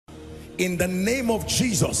in the name of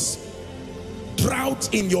Jesus.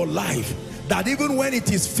 Drought in your life, that even when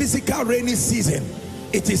it is physical rainy season,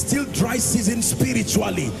 it is still dry season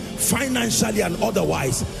spiritually, financially and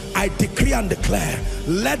otherwise. I decree and declare,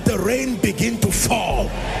 let the rain begin to fall.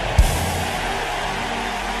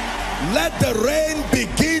 Let the rain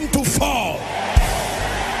begin to fall.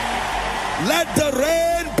 Let the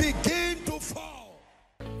rain begin to fall.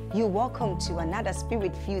 You're welcome to another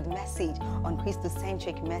spirit-filled message on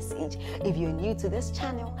Christocentric Message. If you're new to this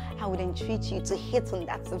channel, I would entreat you to hit on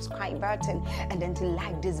that subscribe button and then to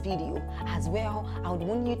like this video. As well, I would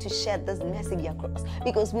want you to share this message across,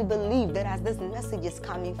 because we believe that as this message is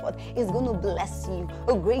coming forth, it's going to bless you.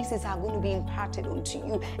 Graces are going to be imparted unto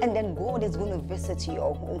you, and then God is going to visit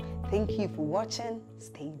your home. Thank you for watching.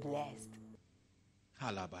 Stay blessed.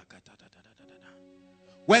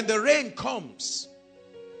 When the rain comes,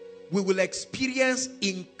 we will experience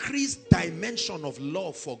increased dimension of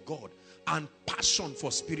love for God and passion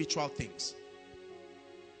for spiritual things.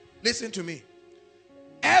 Listen to me.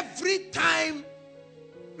 Every time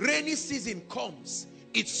rainy season comes,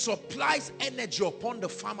 it supplies energy upon the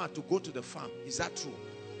farmer to go to the farm. Is that true?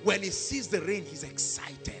 When he sees the rain, he's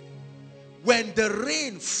excited. When the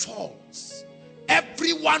rain falls,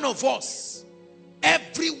 every one of us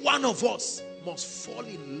must fall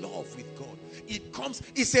in love with God.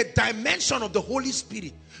 It's a dimension of the Holy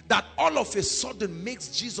Spirit that all of a sudden makes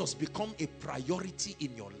Jesus become a priority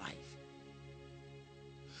in your life.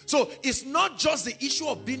 So it's not just the issue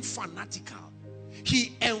of being fanatical.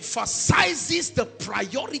 He emphasizes the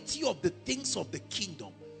priority of the things of the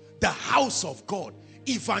kingdom, the house of God,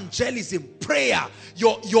 evangelism, prayer.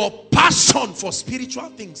 Your passion for spiritual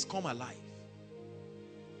things come alive.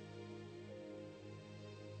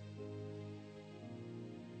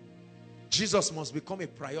 Jesus must become a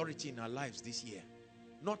priority in our lives this year,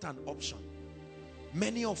 not an option.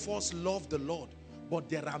 Many of us love the Lord, but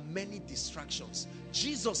there are many distractions.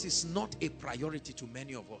 Jesus is not a priority to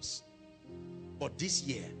many of us. But this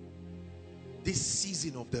year, this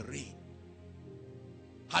season of the rain,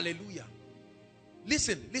 hallelujah.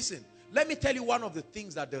 Listen. Let me tell you one of the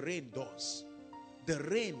things that the rain does. The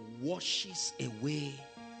rain washes away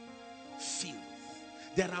filth.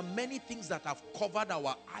 There are many things that have covered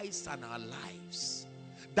our eyes and our lives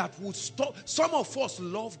that would stop. Some of us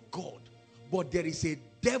love God, but there is a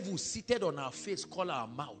devil seated on our face called our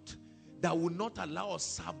mouth that will not allow us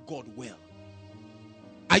serve God well.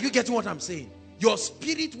 Are you getting what I'm saying? Your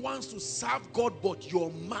spirit wants to serve God, but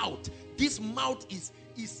your mouth, this mouth is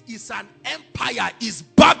an empire, is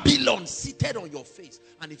Babylon seated on your face.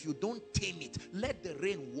 And if you don't tame it, let the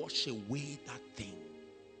rain wash away that thing,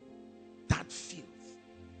 that filth.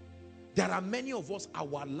 There are many of us,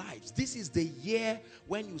 our lives, this is the year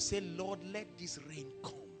when you say, Lord, let this rain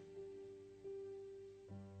come.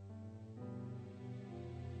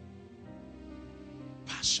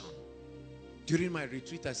 Passion. During my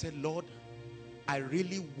retreat, I said, Lord, I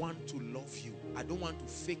really want to love you. I don't want to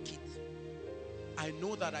fake it. I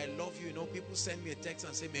know that I love you. You know, people send me a text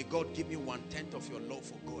and say, may God give me 1/10 of your love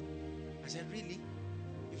for God. I said, really?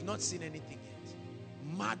 You've not seen anything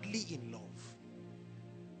yet. Madly in love.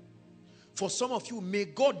 For some of you, may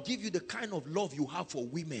God give you the kind of love you have for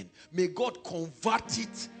women. May God convert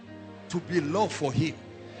it to be love for him.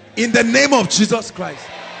 In the name of Jesus Christ.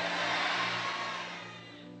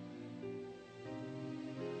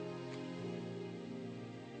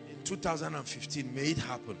 In 2015, may it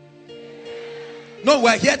happen. No,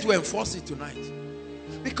 we're here to enforce it tonight.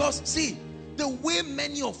 Because, see, the way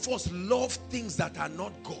many of us love things that are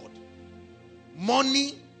not God,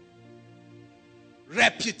 money,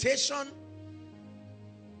 reputation,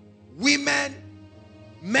 women,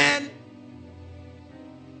 men,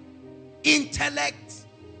 intellect.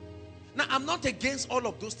 Now, I'm not against all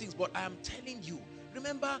of those things, but I am telling you,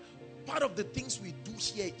 remember, part of the things we do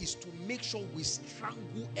here is to make sure we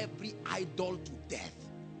strangle every idol to death.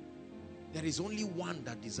 There is only one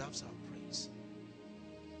that deserves our praise.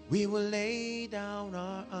 We will lay down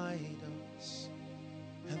our idols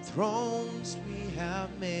and thrones we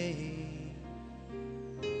have made,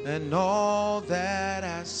 and all that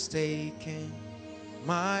has taken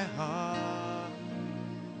my heart.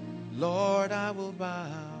 Lord, I will bow.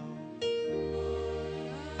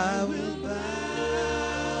 I will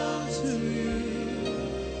bow to you,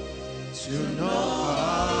 to no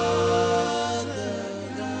other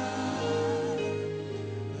God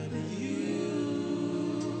but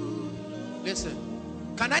you. Listen,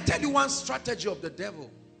 can I tell you one strategy of the devil?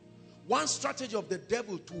 One strategy of the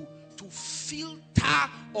devil to filter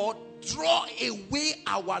or draw away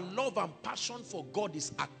our love and passion for God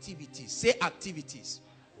is activities. Say activities.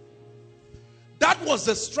 That was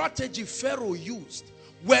the strategy Pharaoh used.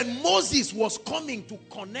 When Moses was coming to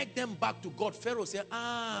connect them back to God, Pharaoh said,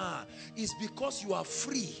 it's because you are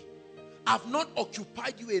free. I've not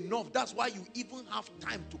occupied you enough. That's why you even have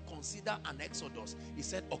time to consider an exodus. He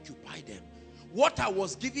said, occupy them. What I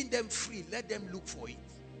was giving them free, let them look for it.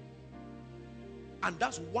 And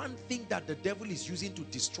that's one thing that the devil is using to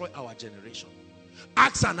destroy our generation.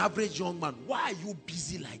 Ask an average young man, why are you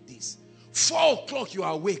busy like this? 4 o'clock you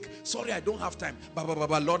are awake. Sorry, I don't have time.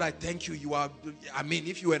 Lord, I thank you.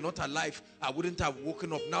 If you were not alive, I wouldn't have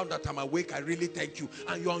woken up. Now that I'm awake, I really thank you.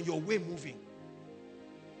 And you're on your way moving.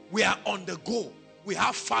 We are on the go. We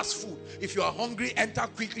have fast food. If you are hungry, enter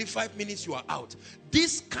quickly. 5 minutes, you are out.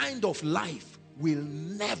 This kind of life will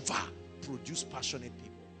never produce passionate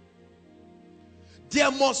people.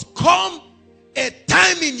 There must come a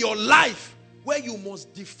time in your life where you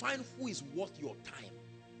must define who is worth your time.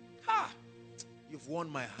 You've won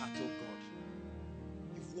my heart, oh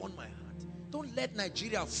God. You've won my heart. Don't let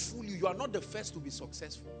Nigeria fool you. You are not the first to be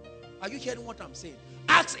successful. Are you hearing what I'm saying?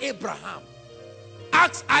 Ask Abraham.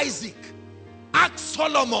 Ask Isaac. Ask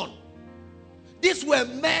Solomon. These were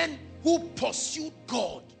men who pursued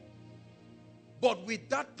God. But with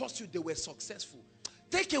that pursuit, they were successful.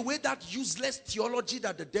 Take away that useless theology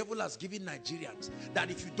that the devil has given Nigerians.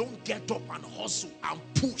 That if you don't get up and hustle and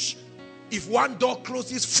push, if one door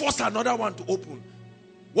closes, force another one to open.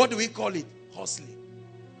 What do we call it? Hustling.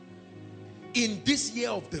 In this year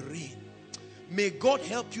of the rain, may God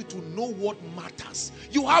help you to know what matters.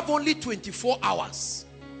 You have only 24 hours.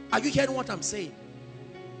 Are you hearing what I'm saying?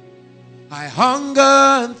 I hunger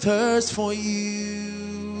and thirst for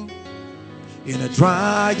you in a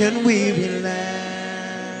dry and weary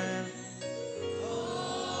land.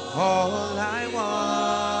 All I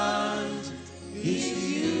want is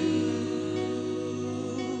you.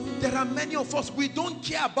 There are many of us, we don't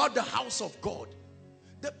care about the house of God.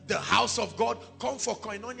 The house of God, come for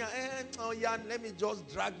koinonia. Oh yeah, let me just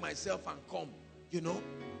drag myself and come. You know?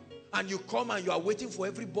 And you come and you are waiting for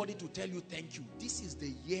everybody to tell you thank you. This is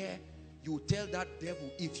the year you tell that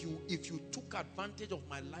devil, if you took advantage of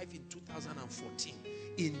my life in 2014,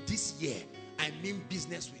 in this year, I mean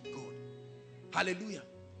business with God. Hallelujah.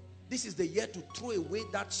 This is the year to throw away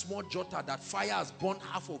that small jotter that fire has burned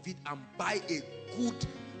half of it and buy a good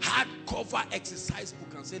hardcover exercise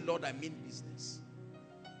book and say, Lord, I mean business.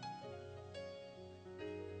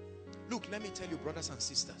 Look, let me tell you, brothers and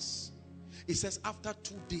sisters. It says after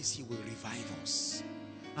 2 days he will revive us.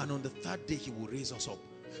 And on the 3rd day he will raise us up.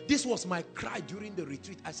 This was my cry during the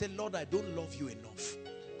retreat. I said, Lord, I don't love you enough.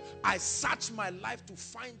 I searched my life to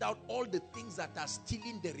find out all the things that are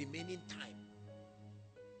stealing the remaining time.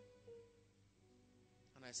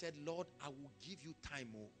 And I said, Lord, I will give you time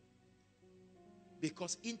more.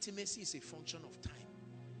 Because intimacy is a function of time.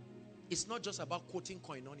 It's not just about quoting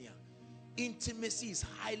koinonia. Intimacy is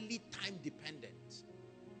highly time dependent.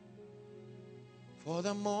 For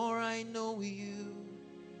the more I know you,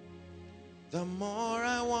 the more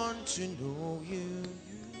I want to know you,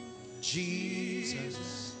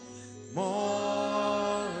 Jesus,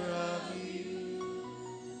 more of you.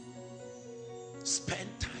 Spend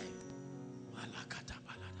time.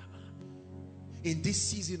 In this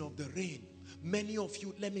season of the rain, many of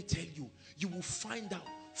you, let me tell you, you will find out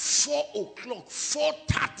 4 o'clock,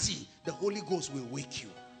 4:30, the Holy Ghost will wake you.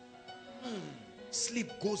 Sleep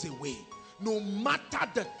goes away. No matter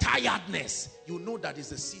the tiredness, you know that is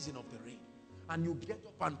the season of the rain. And you get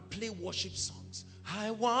up and play worship songs. I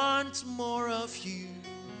want more of you.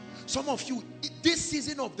 Some of you, this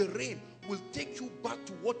season of the rain will take you back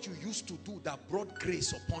to what you used to do that brought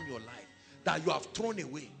grace upon your life, that you have thrown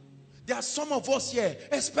away. There are some of us here,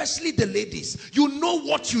 especially the ladies, you know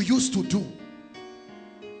what you used to do.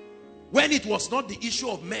 When it was not the issue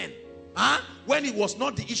of men, when it was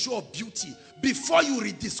not the issue of beauty, before you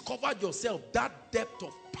rediscovered yourself, that depth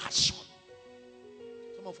of passion.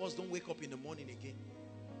 Some of us don't wake up in the morning again.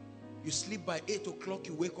 You sleep by 8 o'clock,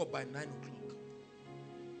 you wake up by 9 o'clock.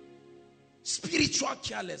 Spiritual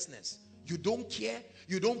carelessness. You don't care,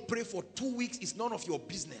 you don't pray for 2 weeks, it's none of your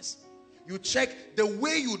business. You check the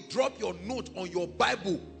way you drop your note on your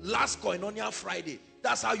Bible last Koinonia Friday.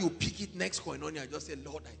 That's how you pick it next Koinonia. Just say,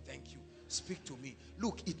 Lord, I thank you. Speak to me.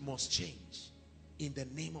 Look, it must change. In the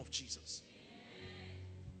name of Jesus.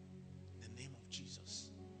 In the name of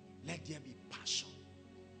Jesus. Let there be passion.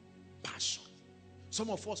 Passion.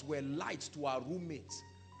 Some of us were lights to our roommates.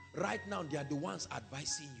 Right now, they are the ones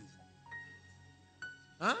advising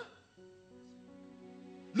you.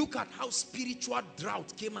 Look at how spiritual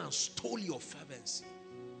drought came and stole your fervency.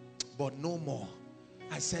 But no more.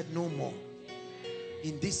 I said no more.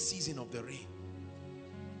 In this season of the rain.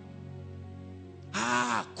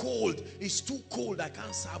 cold. It's too cold. I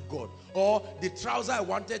can't serve God. Or the trouser I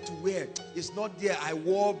wanted to wear is not there. I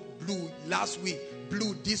wore blue last week,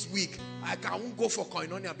 blue this week. I can't go for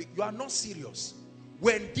koinonia. You are not serious.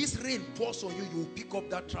 When this rain pours on you, you will pick up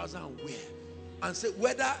that trouser and wear. And say,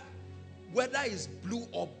 whether it's blue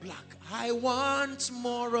or black, I want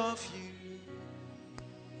more of you.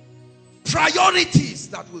 Priorities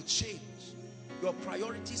that will change. Your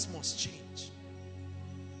priorities must change.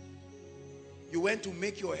 You went to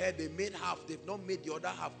make your hair, they made half, they've not made the other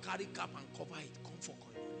half. Carry cap and cover it. Come for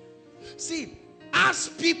koinonia. See,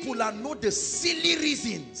 ask people and know the silly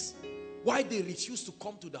reasons why they refuse to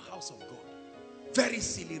come to the house of God. Very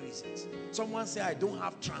silly reasons. Someone say, I don't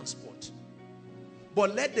have transport.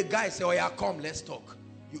 But let the guy say, oh yeah, come, let's talk.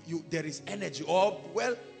 There is energy. Or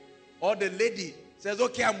the lady says,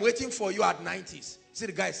 okay, I'm waiting for you at 90s. See,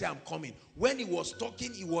 the guy say, I'm coming. When he was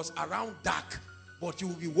talking, he was around dark, but you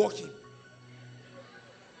will be walking.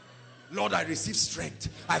 Lord, I receive strength.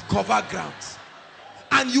 I cover grounds.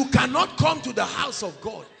 And you cannot come to the house of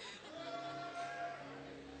God.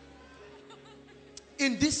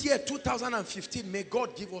 In this year, 2015, may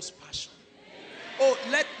God give us passion. Oh,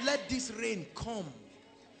 let this rain come.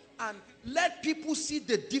 And let people see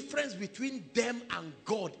the difference between them and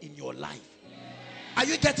God in your life. Are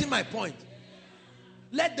you getting my point?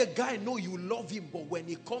 Let the guy know you love him, but when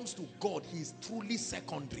it comes to God, he is truly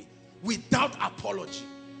secondary, without apology.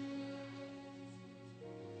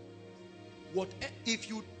 If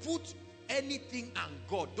you put anything and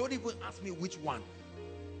God, don't even ask me which one.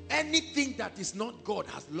 Anything that is not God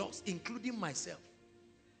has lost, including myself.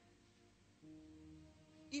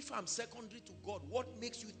 If I'm secondary to God, what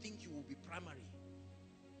makes you think you will be primary?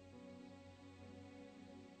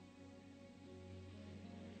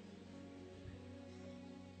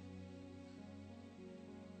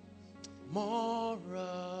 More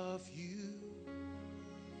of you,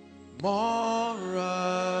 more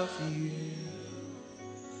of you,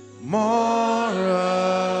 more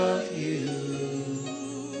of you.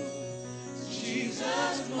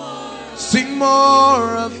 Jesus, more. Sing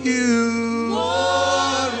more of you. More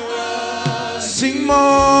of sing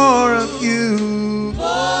more of you. More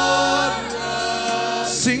of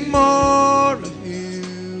sing more of you.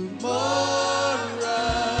 More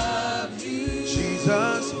of you.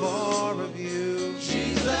 Jesus, more of you.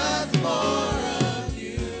 Jesus, more of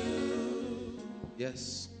you.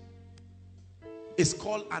 Yes. It's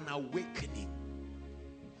called an awakening.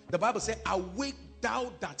 The Bible says, awake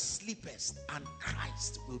thou that sleepest, and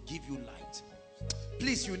Christ will give you light.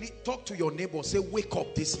 Please, you need talk to your neighbor. Say, wake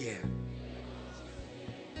up this year.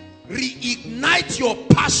 Reignite your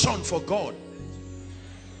passion for God.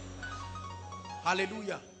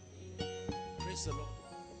 Hallelujah. Praise the Lord.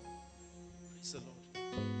 Praise the Lord.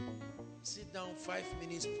 Sit down, 5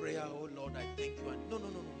 minutes prayer. Oh Lord, I thank you. And no.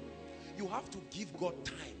 You have to give God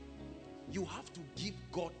time. You have to give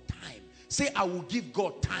God time. Say, I will give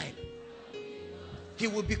God time. He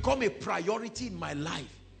will become a priority in my life.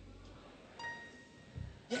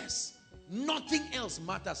 Yes. Nothing else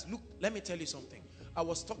matters. Look, let me tell you something. I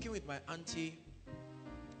was talking with my auntie.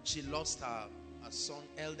 She lost her son,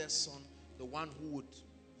 eldest son, the one who would,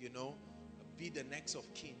 be the next of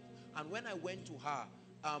kin. And when I went to her,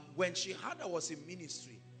 when she heard I was in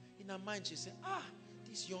ministry, in her mind she said,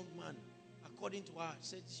 this young man, according to her, she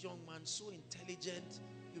said, this young man, so intelligent.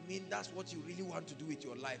 You mean that's what you really want to do with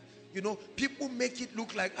your life? People make it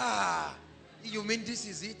look like, you mean this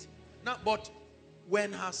is it? Now, but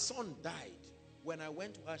when her son died, when I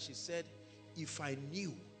went to her, she said, if I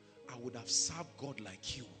knew, I would have served God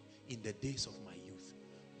like you in the days of my youth.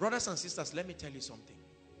 Brothers and sisters, let me tell you something.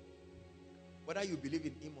 Whether you believe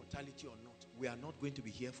in immortality or not, we are not going to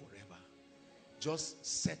be here forever. Just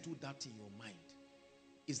settle that in your mind.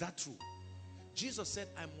 Is that true? Jesus said,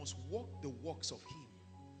 I must walk the works of him.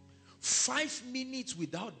 5 minutes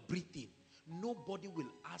without breathing, nobody will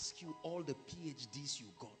ask you all the PhDs you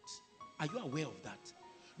got. Are you aware of that?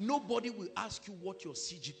 Nobody will ask you what your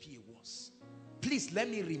CGPA was. Please, let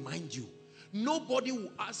me remind you. Nobody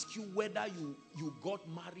will ask you whether you got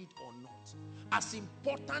married or not. As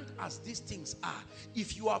important as these things are,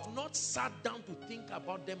 if you have not sat down to think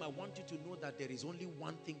about them, I want you to know that there is only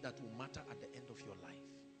one thing that will matter at the end of your life.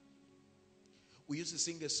 We used to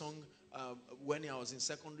sing the song when I was in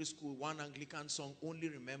secondary school, one Anglican song, only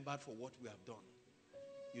remembered for what we have done.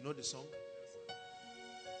 You know the song?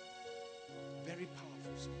 Very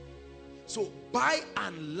powerful song. So by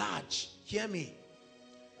and large, hear me,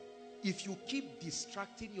 if you keep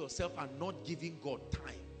distracting yourself and not giving God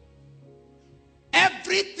time,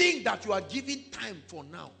 everything that you are giving time for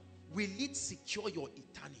now, will it secure your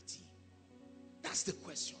eternity? That's the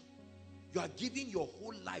question. You are giving your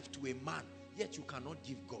whole life to a man, yet you cannot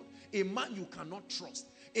give God. A man you cannot trust.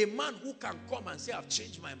 A man who can come and say, I've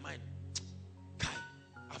changed my mind. Kai,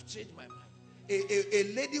 I've changed my mind. A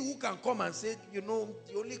lady who can come and say, you know,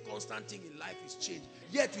 the only constant thing in life is change.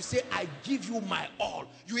 Yet you say, I give you my all.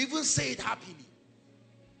 You even say it happily.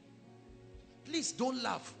 Please don't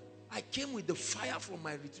laugh. I came with the fire from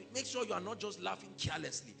my retreat. Make sure you are not just laughing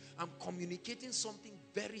carelessly. I'm communicating something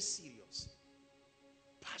very serious.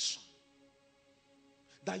 Passion.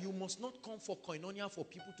 That you must not come for koinonia for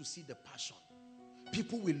people to see the passion.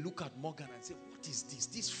 People will look at Morgan and say, what is this?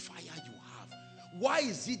 This fire you have. Why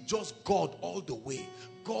is it just God all the way?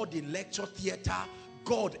 God in lecture theater,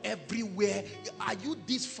 God everywhere. Are you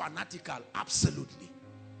this fanatical? Absolutely.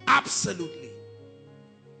 Absolutely.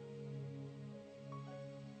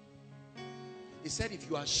 He said, if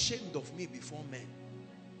you are ashamed of me before men.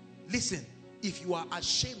 Listen, if you are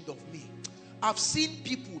ashamed of me. I've seen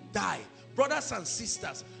people die. Brothers and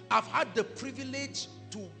sisters, I've had the privilege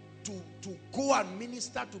to go and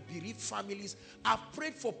minister to bereaved families. I've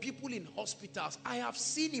prayed for people in hospitals. I have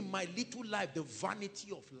seen in my little life the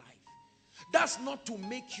vanity of life. That's not to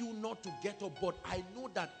make you not to get up, but I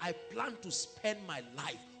know that I plan to spend my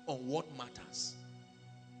life on what matters.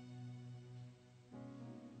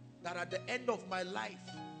 That at the end of my life,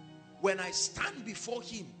 when I stand before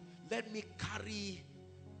him, let me carry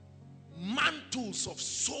mantles of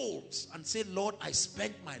souls and say, Lord, I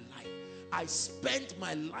spent my life. I spent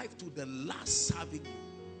my life to the last serving you.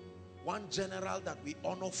 One general that we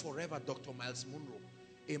honor forever, Dr. Miles Munro,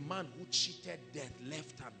 a man who cheated death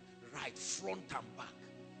left and right, front and back.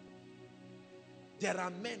 There are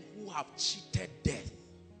men who have cheated death.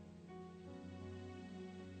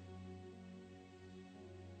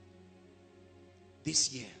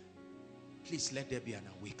 This year, please let there be an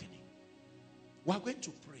awakening. We are going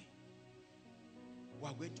to pray. We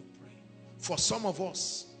are going to pray. For some of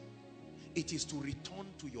us, it is to return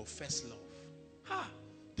to your first love. Ha!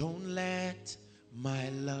 Don't let my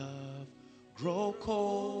love grow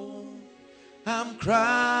cold. I'm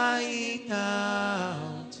crying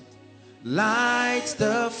out. Light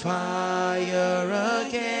the fire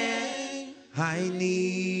again. I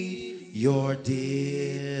need your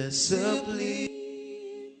discipline.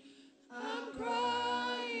 I'm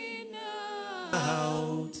crying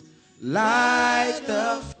out. Light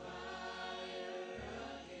the fire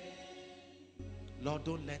again. Lord,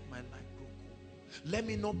 don't let my life grow cold. Let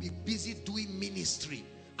me not be busy doing ministry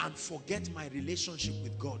and forget my relationship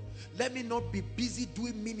with God. Let me not be busy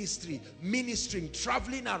doing ministering,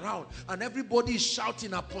 traveling around, and everybody is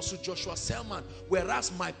shouting Apostle Joshua Selman,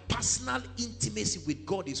 whereas my personal intimacy with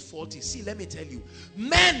God is faulty. See, let me tell you,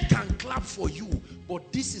 men can clap for you,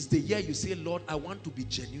 but this is the year you say, Lord, I want to be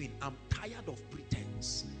genuine. I'm tired of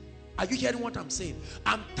pretense. Are you hearing what I'm saying?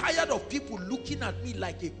 I'm tired of people looking at me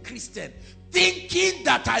like a Christian, thinking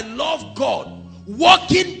that I love God,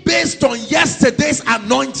 walking based on yesterday's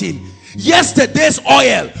anointing, yesterday's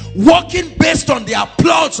oil, walking based on the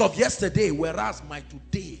applause of yesterday, whereas my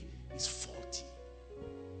today is faulty.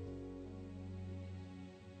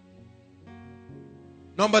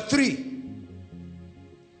 Number 3,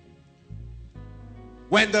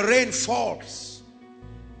 when the rain falls,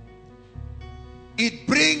 it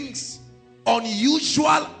brings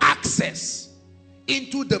unusual access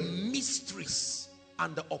into the mysteries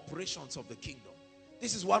and the operations of the kingdom.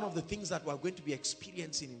 This is one of the things that we're going to be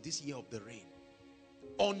experiencing in this year of the rain.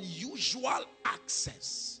 Unusual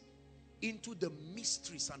access into the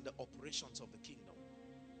mysteries and the operations of the kingdom.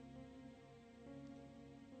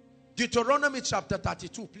 Deuteronomy chapter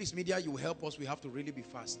 32. Please, media, you help us. We have to really be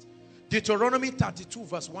fast. Deuteronomy 32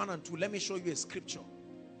 verse 1 and 2. Let me show you a scripture.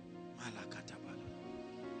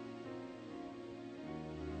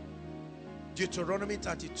 Deuteronomy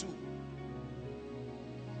 32.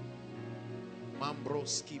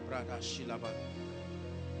 Okay,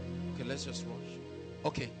 let's just rush.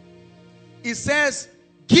 Okay. It says,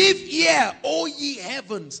 give ear, O ye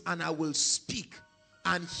heavens, and I will speak,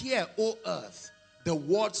 and hear, O earth, the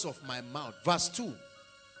words of my mouth. Verse 2.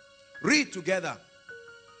 Read together.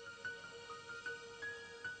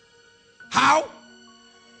 How?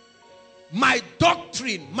 My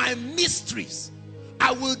doctrine, my mysteries.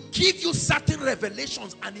 I will give you certain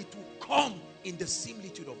revelations, and it will come in the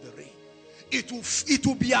similitude of the rain. It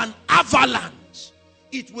will be an avalanche.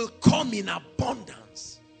 It will come in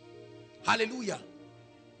abundance. Hallelujah.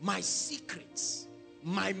 My secrets,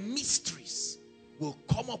 my mysteries will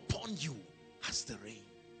come upon you as the rain.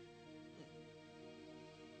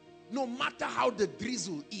 No matter how the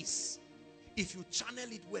drizzle is, if you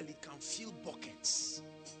channel it well, it can fill buckets.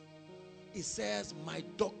 It says, my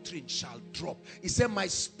doctrine shall drop. It said, my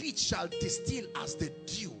speech shall distill as the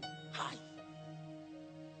dew. High.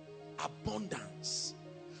 Abundance.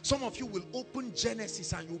 Some of you will open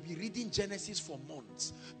Genesis and you'll be reading Genesis for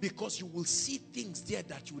months because you will see things there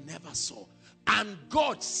that you never saw. And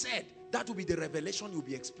God said, that will be the revelation you'll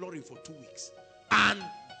be exploring for 2 weeks. And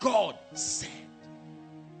God said,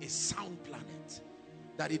 a sound planet,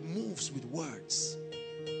 that it moves with words.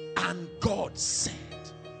 And God said,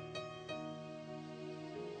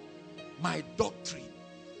 my doctrine,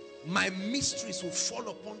 my mysteries will fall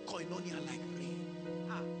upon Koinonia like rain.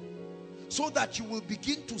 So that you will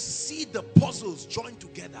begin to see the puzzles joined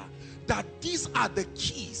together. That these are the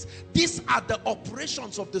keys. These are the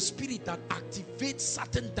operations of the Spirit that activate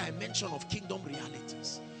certain dimension of kingdom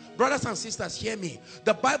realities. Brothers and sisters, hear me.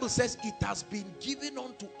 The Bible says it has been given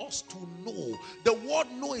unto us to know. The word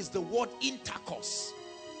know is the word intercourse.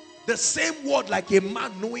 The same word like a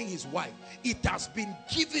man knowing his wife. It has been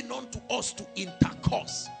given unto us to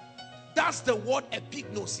intercourse. That's the word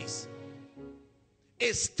epignosis.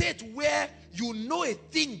 A state where you know a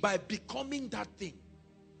thing by becoming that thing.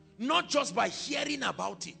 Not just by hearing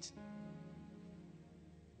about it.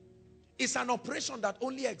 It's an operation that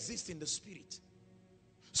only exists in the spirit.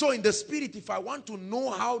 So in the spirit, if I want to know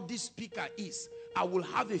how this speaker is, I will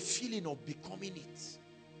have a feeling of becoming it.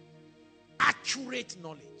 Accurate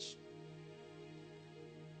knowledge.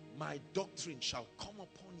 My doctrine shall come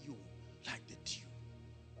upon you like the dew.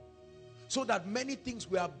 So that many things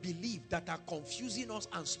we have believed that are confusing us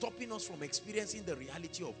and stopping us from experiencing the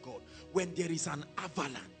reality of God. When there is an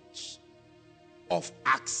avalanche of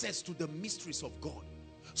access to the mysteries of God.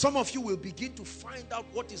 Some of you will begin to find out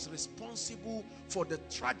what is responsible for the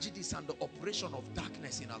tragedies and the operation of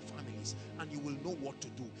darkness in our families. And you will know what to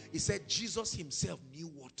do. He said Jesus himself knew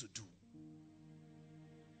what to do.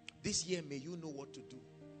 This year may you know what to do.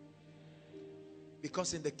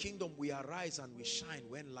 Because in the kingdom we arise and we shine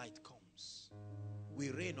when light comes.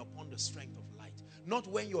 We reign upon the strength of light. Not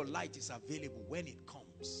when your light is available, when it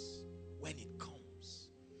comes. When it comes.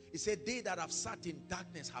 He said, they that have sat in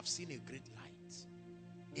darkness have seen a great light.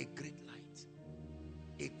 A great light.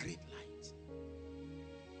 A great light.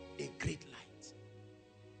 A great light.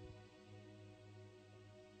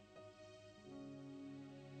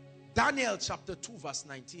 Daniel chapter 2 verse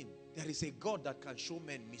 19. There is a God that can show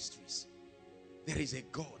men mysteries. There is a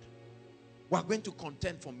God. We are going to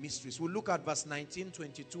contend for mysteries. We'll look at verse 19,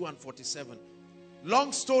 22 and 47.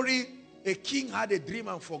 Long story, a king had a dream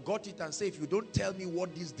and forgot it and said, if you don't tell me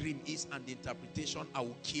what this dream is and the interpretation, I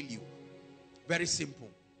will kill you. Very simple.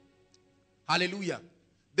 Hallelujah.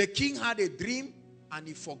 The king had a dream and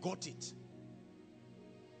he forgot it.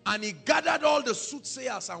 And he gathered all the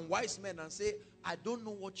soothsayers and wise men and said, I don't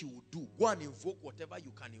know what you will do. Go and invoke whatever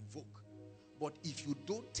you can invoke. But if you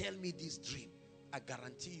don't tell me this dream, I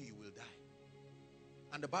guarantee you, you will die.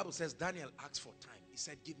 And the Bible says Daniel asked for time. He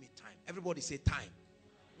said, give me time. Everybody say time.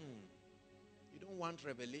 You don't want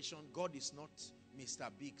revelation. God is not Mr.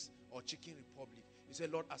 Biggs or Chicken Republic. You say,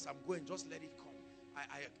 Lord, as I'm going, just let it come.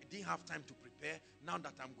 I didn't have time to prepare. Now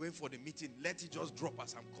that I'm going for the meeting, let it just drop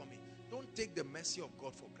as I'm coming. Don't take the mercy of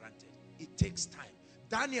God for granted. It takes time.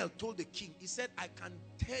 Daniel told the king, he said, I can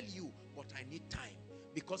tell you, but I need time.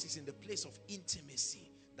 Because it's in the place of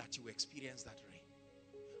intimacy that you experience that rain.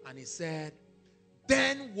 And he said,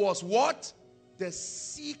 then was what? The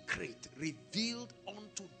secret revealed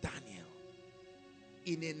unto Daniel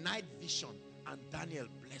in a night vision. And Daniel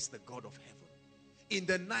blessed the God of heaven. In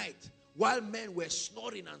the night, while men were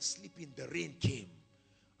snoring and sleeping, the rain came.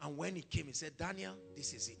 And when it came, he said, Daniel,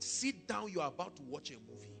 this is it. Sit down, you are about to watch a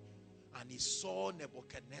movie. And he saw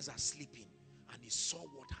Nebuchadnezzar sleeping. And he saw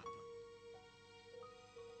what happened.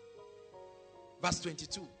 Verse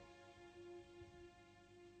 22.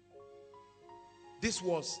 This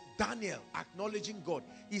was Daniel acknowledging God.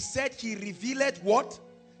 He said he revealed what?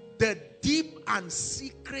 The deep and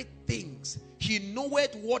secret things. He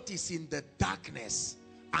knoweth what is in the darkness,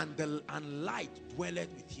 and light dwelleth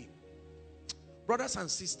with him. Brothers and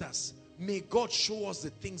sisters, may God show us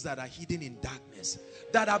the things that are hidden in darkness,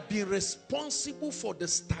 that have been responsible for the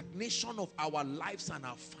stagnation of our lives and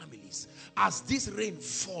our families. As this rain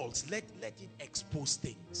falls, let it expose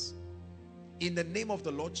things. In the name of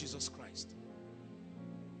the Lord Jesus Christ.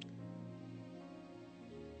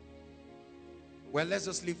 Well, let's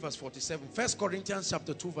just leave verse 47. 1 Corinthians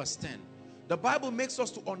chapter 2 verse 10. The Bible makes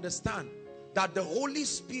us to understand that the Holy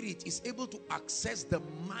Spirit is able to access the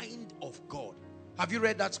mind of God. Have you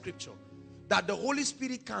read that scripture? That the Holy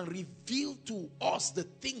Spirit can reveal to us the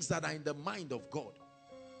things that are in the mind of God.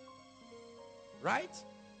 Right?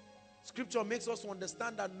 Scripture makes us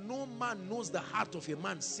understand that no man knows the heart of a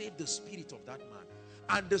man save the spirit of that man.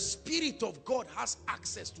 And the Spirit of God has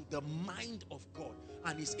access to the mind of God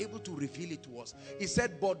and is able to reveal it to us. He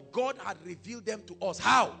said, but God had revealed them to us.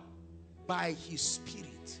 How? By his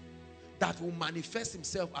Spirit that will manifest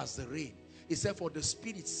himself as the rain. He said, for the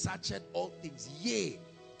Spirit searcheth all things, yea,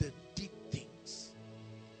 the deep things.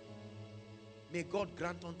 May God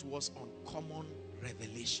grant unto us uncommon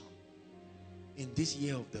revelation in this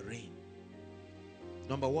year of the rain.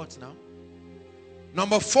 Number what now?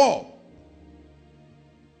 Number 4.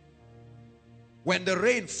 When the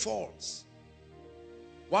rain falls,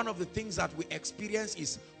 one of the things that we experience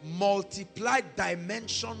is multiplied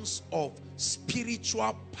dimensions of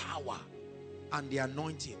spiritual power and the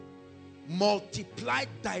anointing. Multiplied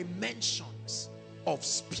dimensions of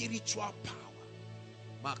spiritual power.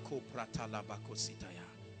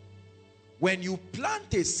 When you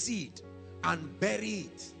plant a seed and bury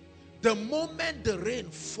it, the moment the rain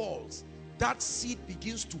falls, that seed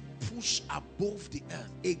begins to push above the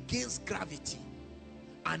earth against gravity,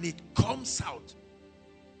 and it comes out.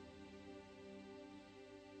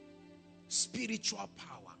 Spiritual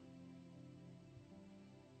power.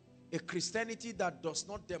 A Christianity that does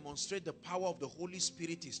not demonstrate the power of the Holy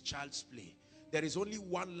Spirit is child's play. There is only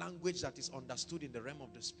one language that is understood in the realm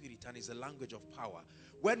of the Spirit, and is the language of power.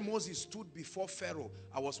 When Moses stood before Pharaoh,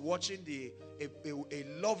 I was watching a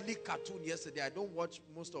lovely cartoon yesterday. I don't watch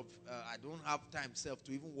most of, I don't have time self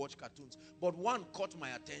to even watch cartoons. But one caught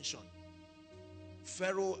my attention.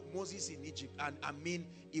 Pharaoh, Moses in Egypt, and I mean,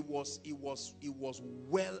 it was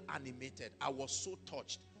well animated. I was so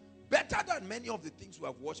touched. Better than many of the things we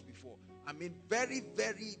have watched before. I mean, very,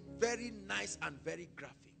 very, very nice and very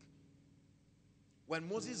graphic. When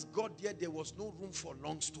Moses got there was no room for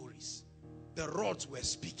long stories. The rods were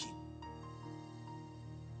speaking.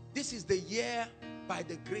 This is the year, by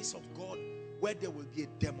the grace of God, where there will be a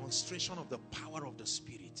demonstration of the power of the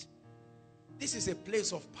Spirit. This is a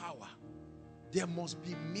place of power. There must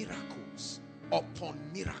be miracles upon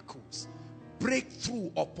miracles, breakthrough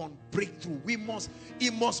upon breakthrough.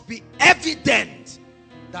 It must be evident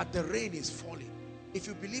that the rain is falling. If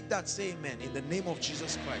you believe that, say amen in the name of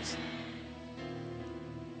Jesus Christ.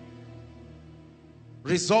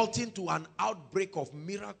 Resulting to an outbreak of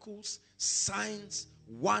miracles, signs,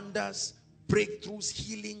 wonders, breakthroughs,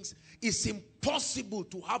 healings. It's impossible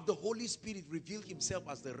to have the Holy Spirit reveal himself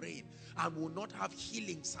as the rain and will not have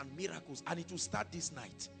healings and miracles. And it will start this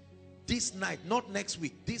night. This night, not next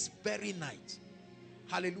week, this very night.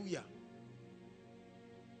 Hallelujah.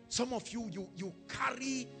 Some of you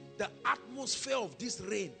carry the atmosphere of this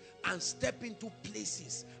rain and step into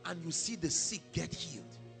places and you see the sick get healed.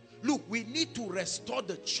 Look, we need to restore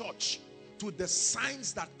the church to the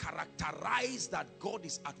signs that characterize that God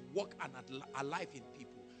is at work and alive in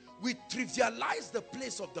people. We trivialize the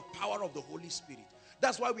place of the power of the Holy Spirit.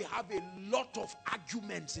 That's why we have a lot of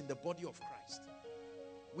arguments in the body of Christ.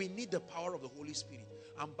 We need the power of the Holy Spirit.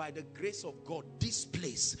 And by the grace of God, this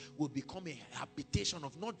place will become a habitation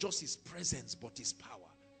of not just his presence, but his power.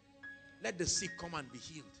 Let the sick come and be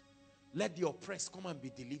healed. Let the oppressed come and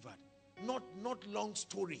be delivered. Not long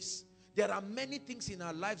stories. There are many things in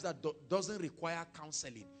our lives that doesn't require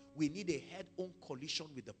counseling. We need a head-on collision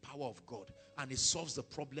with the power of God, and it solves the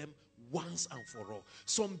problem once and for all.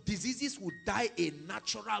 Some diseases will die a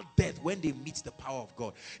natural death when they meet the power of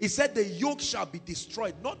God. He said the yoke shall be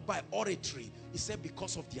destroyed, not by oratory. He said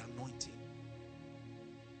because of the anointing.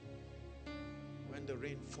 When the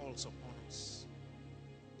rain falls upon us,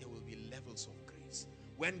 there will be levels of grace.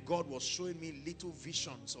 When God was showing me little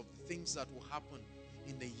visions of things that will happen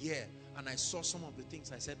in the year, and I saw some of the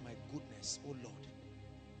things, I said, my goodness, oh Lord,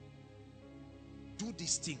 do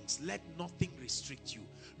these things. Let nothing restrict you.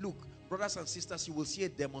 Look, brothers and sisters, you will see a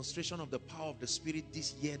demonstration of the power of the Spirit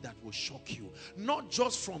this year that will shock you. Not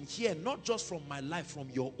just from here, not just from my life, from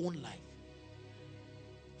your own life.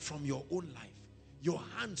 From your own life. Your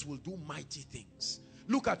hands will do mighty things.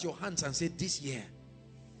 Look at your hands and say, this year,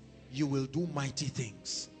 you will do mighty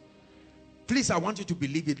things. Please, I want you to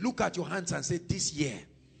believe it. Look at your hands and say, this year,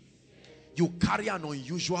 you carry an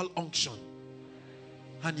unusual unction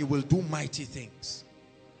and you will do mighty things.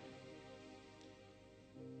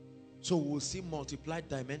 So we'll see multiplied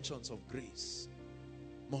dimensions of grace,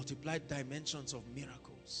 multiplied dimensions of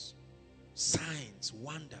miracles, signs,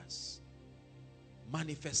 wonders,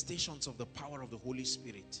 manifestations of the power of the Holy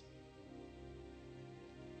Spirit.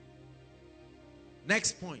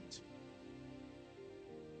 Next point.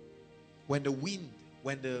 When the wind,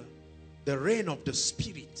 when the rain of the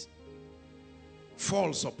Spirit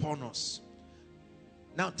falls upon us.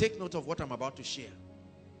 Now take note of what I'm about to share.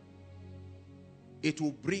 it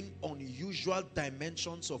will bring unusual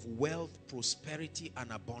dimensions of wealth, prosperity,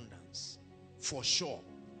 and abundance. For sure.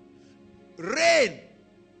 Rain.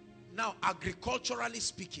 Now, agriculturally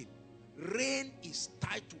speaking, rain is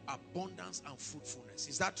tied to abundance and fruitfulness.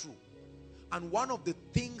 Is that true? And one of the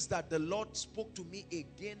things that the Lord spoke to me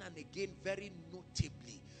again and again, very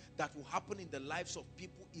notably, that will happen in the lives of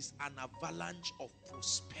people is an avalanche of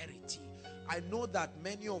prosperity. I know that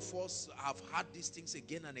many of us have heard these things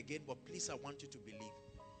again and again, but please, I want you to believe.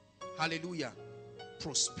 Hallelujah.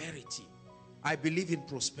 Prosperity. I believe in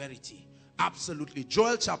prosperity. Absolutely.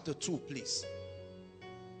 Joel chapter 2, please.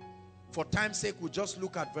 For time's sake, we'll just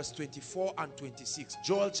look at verse 24 and 26.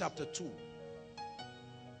 Joel chapter 2.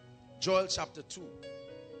 Joel chapter 2.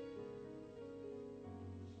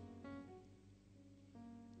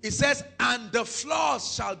 It says, and the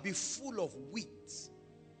floors shall be full of wheat,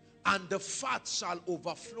 and the fat shall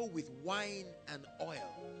overflow with wine and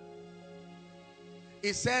oil.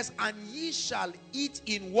 It says, and ye shall eat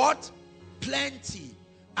in what? Plenty,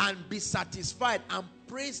 and be satisfied, and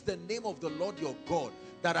praise the name of the Lord your God,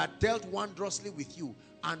 that hath dealt wondrously with you.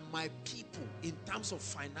 And my people, in terms of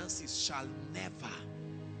finances, shall never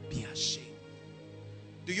be ashamed.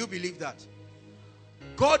 Do you believe that?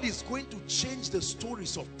 God is going to change the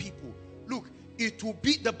stories of people. Look, it will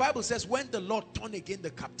be, the Bible says, when the Lord turned again the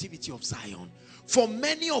captivity of Zion, for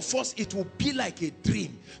many of us it will be like a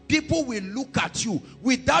dream. People will look at you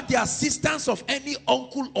without the assistance of any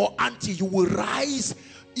uncle or auntie. You will rise.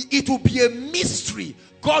 It will be a mystery.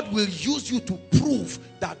 God will use you to prove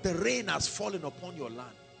that the rain has fallen upon your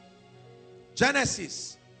land.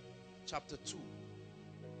 Genesis chapter 2.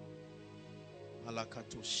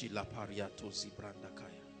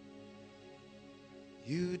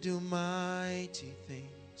 You do mighty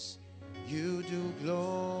things. You do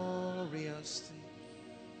glorious things.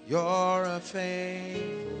 You're a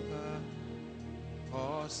faithful God.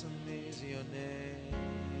 Awesome is your name.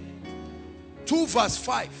 2 verse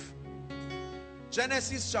 5.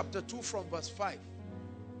 Genesis chapter 2 from verse 5.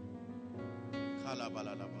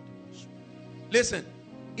 Listen.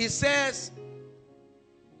 It says,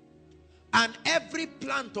 and every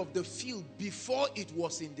plant of the field before it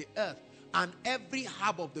was in the earth, and every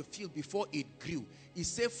herb of the field before it grew, he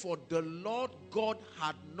said, for the Lord God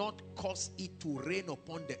had not caused it to rain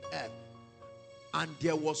upon the earth, and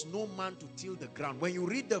there was no man to till the ground. When you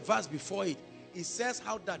read the verse before it, it says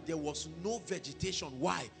how that there was no vegetation.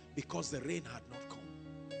 Why? Because the rain had not come.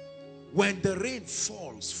 When the rain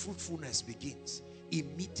falls, fruitfulness begins.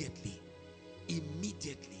 Immediately.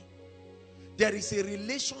 Immediately. There is a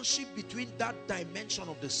relationship between that dimension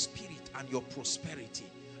of the spirit and your prosperity.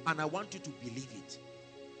 And I want you to believe it.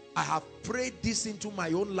 I have prayed this into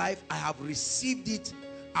my own life. I have received it.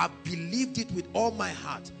 I've believed it with all my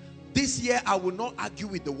heart. This year I will not argue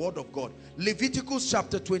with the word of God. Leviticus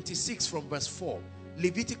chapter 26 from verse 4.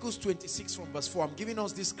 Leviticus 26 from verse 4. I'm giving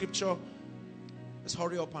us this scripture. Let's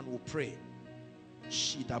hurry up and we'll pray.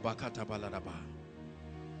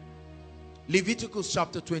 Leviticus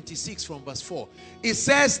chapter 26 from verse 4. It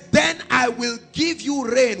says, then I will give you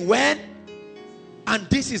rain when? And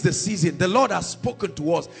this is the season. The Lord has spoken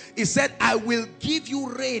to us. He said, I will give you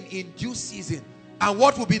rain in due season. And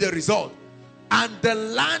what will be the result? And the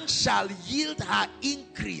land shall yield her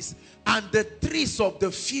increase, and the trees of the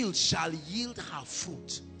field shall yield her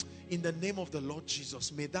fruit. In the name of the Lord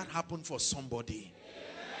Jesus, may that happen for somebody.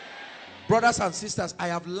 Brothers and sisters, I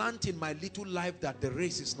have learned in my little life that the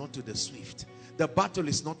race is not to the swift. The battle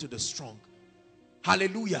is not to the strong.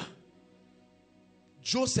 Hallelujah.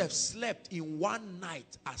 Joseph slept in one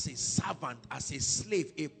night as a servant, as a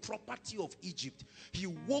slave, a property of Egypt. He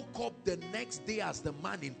woke up the next day as the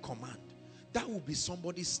man in command. That will be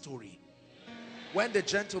somebody's story. When the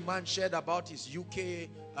gentleman shared about his UK,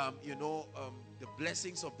 the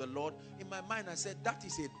blessings of the Lord, in my mind I said, that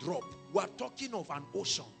is a drop. We are talking of an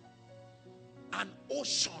ocean. An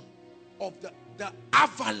ocean of the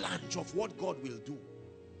avalanche of what God will do.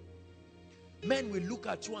 Men will look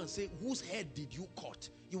at you and say, whose head did you cut?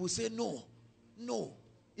 You will say, no,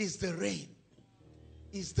 it's the rain.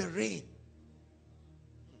 It's the rain.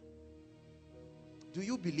 Do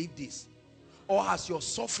you believe this? Or has your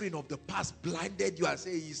suffering of the past blinded you and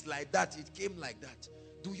say, it's like that, it came like that?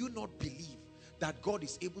 Do you not believe that God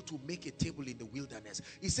is able to make a table in the wilderness?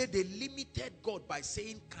 He said they limited God by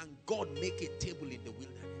saying, can God make a table in the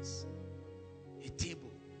wilderness? A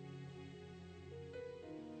table.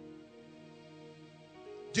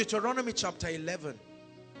 Deuteronomy chapter 11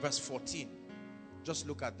 verse 14. Just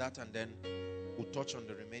look at that and then we'll touch on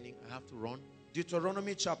the remaining. I have to run.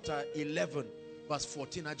 Deuteronomy chapter 11 verse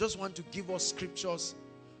 14. I just want to give us scriptures.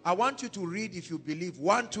 I want you to read if you believe.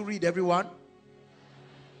 One to read, everyone.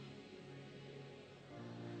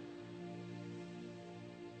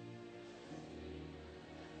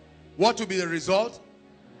 What will be the result?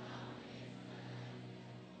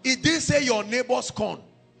 It didn't say your neighbor's corn.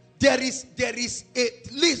 There is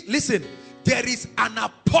listen, there is an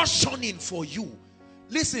apportioning for you.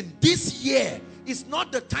 Listen, this year is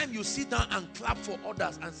not the time you sit down and clap for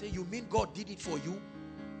others and say, you mean God did it for you?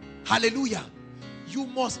 Hallelujah. You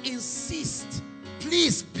must insist.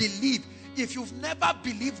 Please believe. If you've never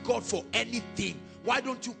believed God for anything, why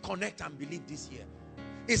don't you connect and believe this year?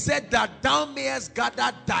 It said that thou mayest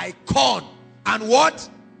gather thy corn. And what?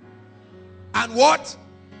 And what?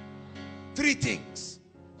 3 things.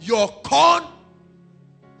 Your corn,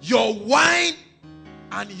 your wine,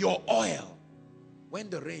 and your oil.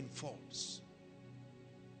 When the rain falls,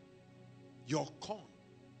 your corn,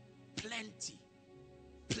 plenty,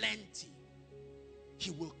 plenty.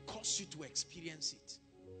 He will cause you to experience it.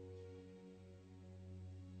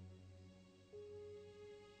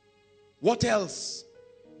 What else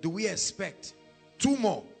do we expect? 2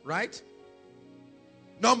 more, right?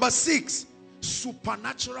 Number 6,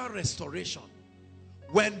 supernatural restoration.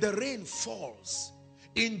 When the rain falls,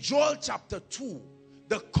 in Joel chapter 2,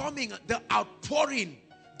 the coming, the outpouring,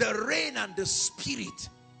 the rain and the Spirit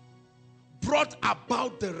brought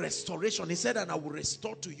about the restoration. He said, and I will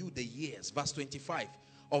restore to you the years. Verse 25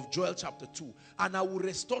 of Joel chapter 2. And I will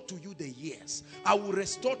restore to you the years. I will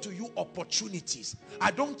restore to you opportunities.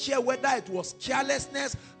 I don't care whether it was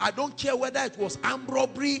carelessness. I don't care whether it was armed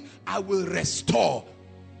robbery. I will restore.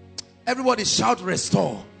 Everybody shout,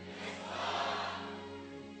 restore.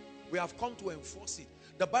 We have come to enforce it.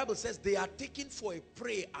 The Bible says they are taken for a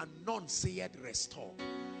prey and none saith restore.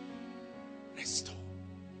 Restore.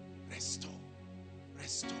 Restore.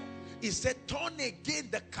 Restore. It said turn again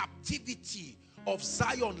the captivity of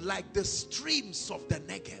Zion like the streams of the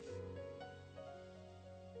Negev.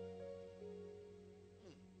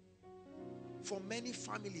 For many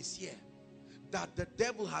families here, that the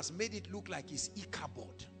devil has made it look like it's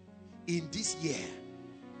Ichabod. In this year,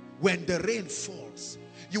 when the rain falls,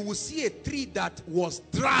 you will see a tree that was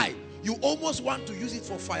dry. You almost want to use it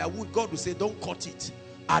for firewood. God will say, don't cut it.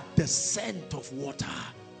 At the scent of water.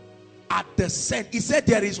 At the scent. He said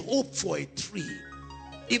there is hope for a tree,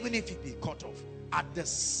 even if it be cut off. At the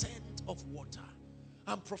scent of water.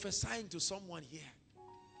 I'm prophesying to someone here.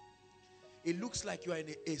 It looks like you are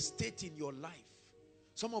in a state in your life.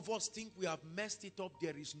 Some of us think we have messed it up.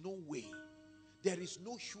 There is no way. There is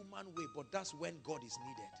no human way, but that's when God is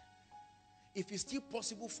needed. If it's still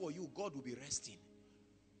possible for you, God will be resting.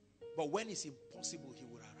 But when it's impossible, he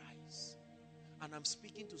will arise. And I'm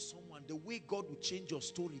speaking to someone, the way God will change your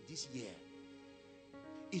story this year,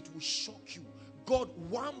 it will shock you. God,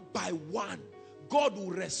 one by one, God will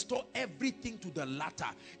restore everything to the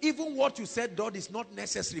latter. Even what you said, God, is not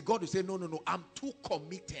necessary. God will say, no, no, no, I'm too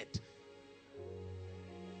committed.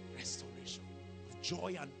 Restoration of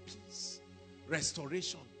joy and peace.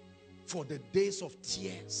 Restoration for the days of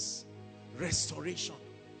tears. Restoration,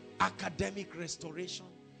 academic restoration,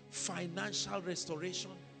 financial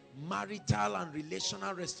restoration, marital and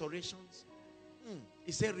relational restorations.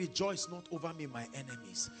 He said, rejoice not over me, my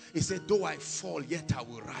enemies. He said, though I fall, yet I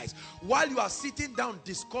will rise. While you are sitting down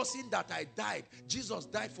discussing that I died, Jesus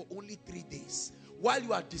died for only 3 days. While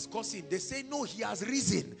you are discussing, they say, no, he has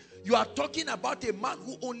risen. You are talking about a man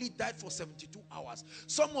who only died for 72 hours.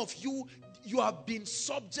 Some of you, you have been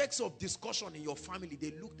subjects of discussion in your family.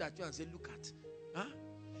 They looked at you and said, look at, huh?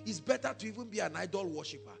 It's better to even be an idol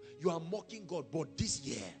worshiper. You are mocking God. But this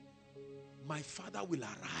year, my Father will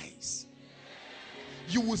arise.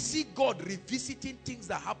 You will see God revisiting things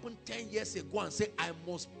that happened 10 years ago and say, I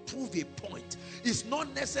must prove a point. It's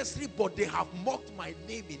not necessary, but they have mocked my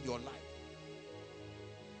name in your life.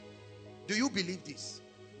 Do you believe this?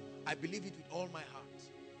 I believe it with all my heart.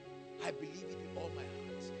 I believe it with all my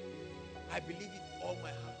heart. I believe it with all my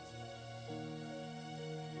heart.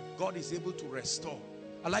 God is able to restore.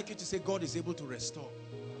 I'd like you to say, God is able to restore.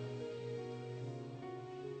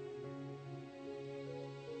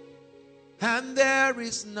 And there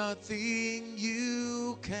is nothing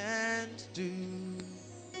you can't do.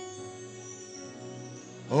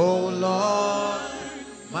 Oh Lord,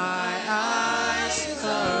 my eyes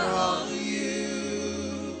are on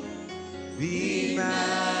you. Be magnified.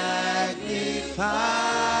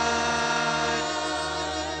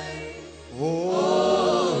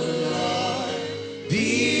 Oh Lord,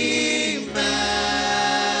 be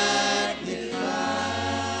magnified.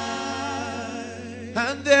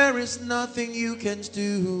 And there is nothing you can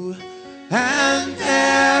do. And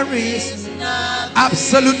there is nothing,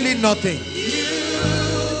 absolutely nothing.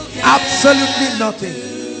 Absolutely nothing.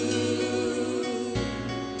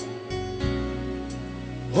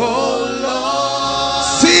 Oh Lord,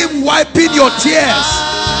 see him wiping your tears.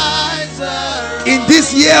 in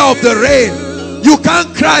this year of the rain. You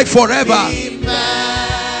can't cry forever.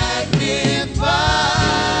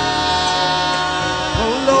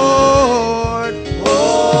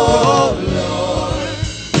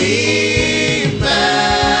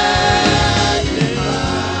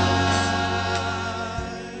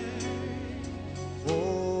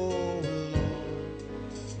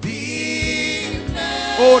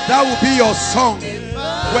 Oh, that will be your song.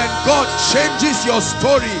 When God changes your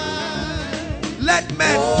story, let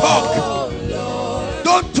men talk.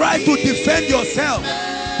 Don't try to defend yourself.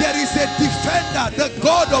 There is a defender, the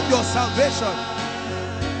God of your salvation.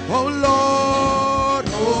 Oh Lord,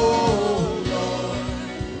 oh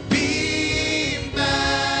Lord, be magnified.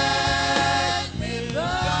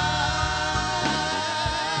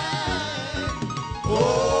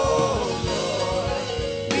 Oh,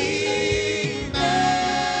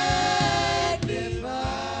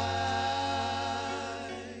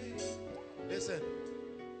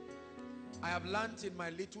 learned in my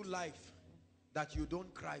little life that you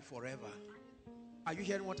don't cry forever. Are you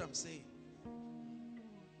hearing what I'm saying?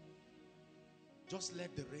 Just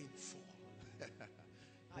let the rain fall.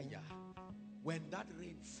 When that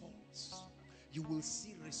rain falls, you will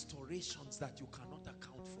see restorations that you cannot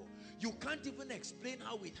account for. You can't even explain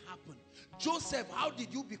how it happened. Joseph, how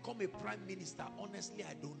did you become a prime minister? Honestly,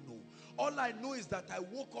 I don't know. All I know is that I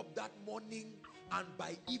woke up that morning and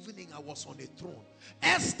by evening I was on a throne.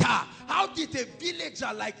 Esther, how did a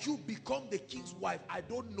villager like you become the king's wife? I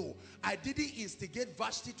don't know. I didn't instigate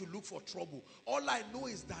Vashti to look for trouble. All I know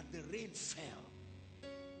is that the rain fell.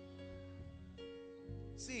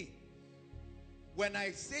 See, when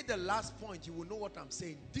I say the last point, you will know what I'm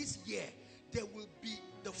saying. This year, there will be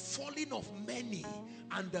the falling of many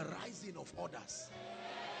and the rising of others.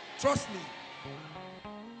 Trust me.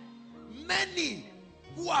 Many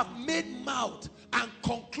who have made mouth and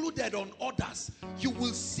concluded on others, you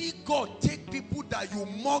will see God take people that you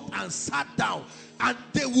mocked and sat down, and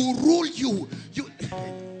they will rule you.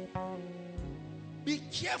 Be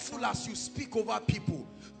careful as you speak over people,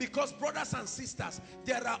 because brothers and sisters,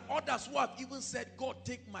 there are others who have even said, God,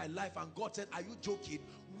 take my life, and God said, are you joking?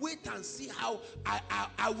 Wait and see how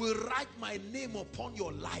I will write my name upon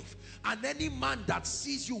your life, and any man that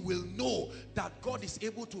sees you will know that God is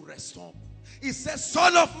able to restore. He says,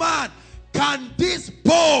 Son of man, can these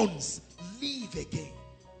bones live again?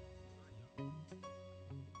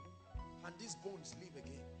 Can these bones live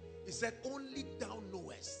again? He said, only thou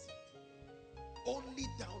knowest. Only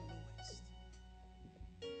thou knowest.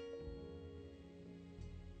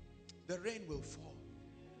 The rain will fall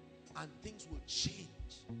and things will change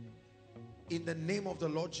in the name of the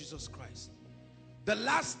Lord Jesus Christ. The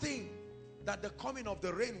last thing that the coming of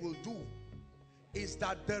the rain will do is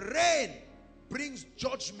that the rain brings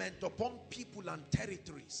judgment upon people and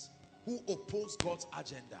territories who oppose God's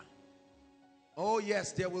agenda. Oh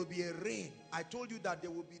yes, there will be a rain. I told you that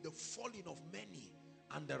there will be the falling of many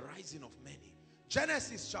and the rising of many.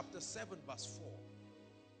 Genesis chapter 7 verse 4.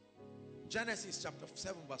 Genesis chapter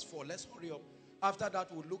 7 verse 4. Let's hurry up. After that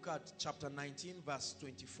we'll look at chapter 19 verse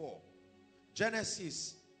 24.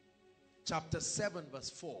 Genesis chapter 7 verse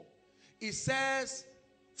 4. It says,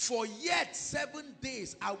 for yet 7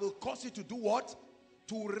 days I will cause you to do what?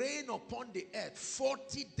 To rain upon the earth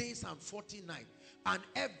 40 days and 40 nights. And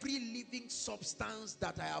every living substance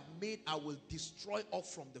that I have made, I will destroy off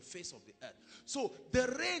from the face of the earth. So the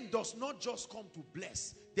rain does not just come to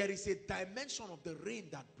bless. There is a dimension of the rain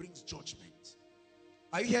that brings judgment.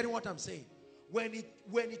 Are you hearing what I'm saying? When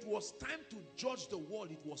it was time to judge the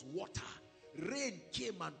world, it was water. Rain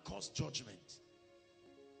came and caused judgment.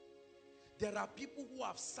 There are people who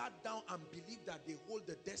have sat down and believe that they hold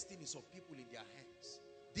the destinies of people in their hands.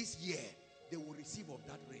 This year, they will receive of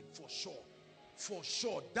that rain for sure. For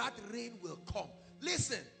sure, that rain will come.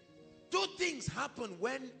 Listen, two things happened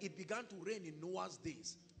when it began to rain in Noah's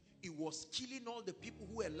days. It was killing all the people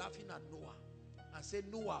who were laughing at Noah and said,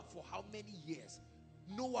 Noah, for how many years?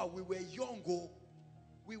 Noah, we were young, oh.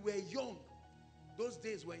 We were young. Those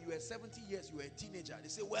days when you were 70 years, you were a teenager. They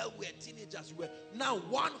say, well, we're teenagers. You were. Now,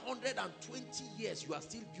 120 years, you are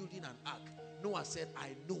still building an ark. Noah said,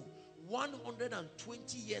 I know.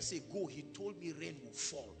 120 years ago, he told me rain will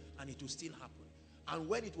fall and it will still happen. And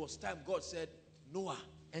when it was time, God said, Noah,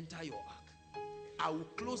 enter your ark. I will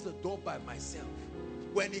close the door by myself.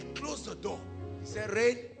 When he closed the door, he said,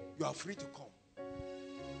 rain, you are free to come.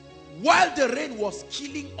 While the rain was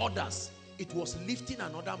killing others, it was lifting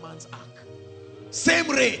another man's ark. Same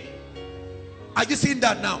rain. Are you seeing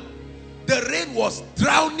that now? The rain was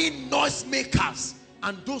drowning noisemakers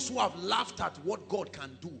and those who have laughed at what God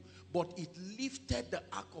can do. But it lifted the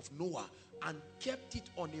ark of Noah and kept it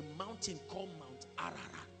on a mountain called Mount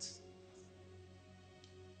Ararat.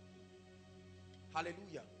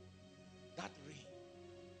 Hallelujah. That rain.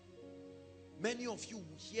 Many of you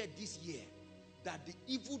will hear this year that the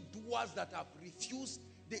evildoers that have refused,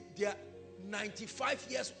 they are 95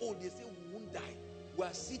 years old, they say we won't die. We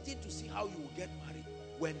are sitting to see how you will get married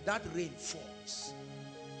when that rain falls.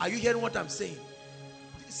 Are you hearing what I'm saying?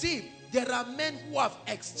 See, there are men who have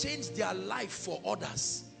exchanged their life for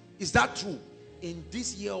others. Is that true? In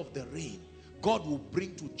this year of the rain, God will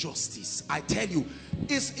bring to justice. I tell you,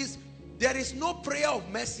 there is no prayer of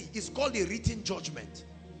mercy. It's called a written judgment.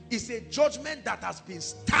 It's a judgment that has been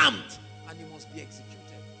stamped and it must be executed.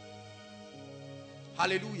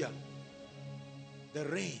 Hallelujah. The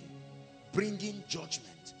rain bringing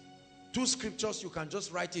judgment. Two scriptures, you can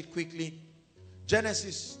just write it quickly.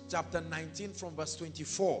 Genesis chapter 19 from verse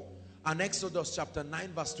 24 and Exodus chapter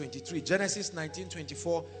 9 verse 23. Genesis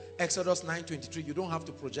 19:24, Exodus 9:23. You don't have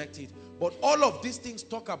to project it, but all of these things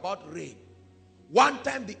talk about rain. One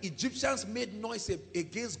time the Egyptians made noise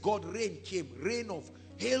against God. Rain came, rain of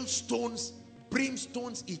hailstones,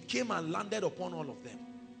 brimstones. It came and landed upon all of them.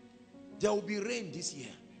 There will be rain this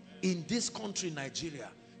year in this country, Nigeria.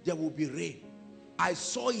 There will be rain. I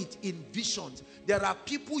saw it in visions. There are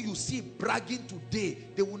people you see bragging today,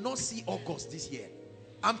 they will not see August this year.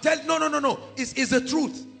 I'm telling, no. It's the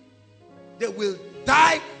truth. They will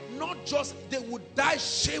die, not just, they will die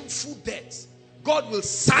shameful deaths. God will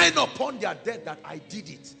sign upon their death that I did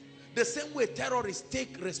it. The same way terrorists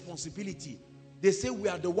take responsibility. They say we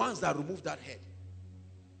are the ones that removed that head.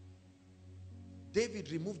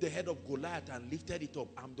 David removed the head of Goliath and lifted it up.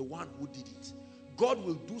 I'm the one who did it. God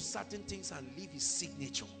will do certain things and leave his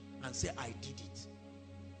signature and say, I did it.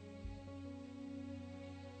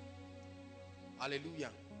 Hallelujah.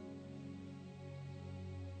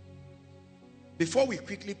 Before we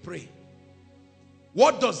quickly pray,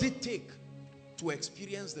 what does it take to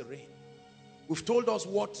experience the rain? We've told us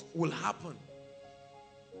what will happen,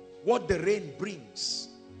 what the rain brings.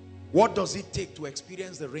 What does it take to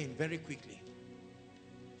experience the rain? Very quickly.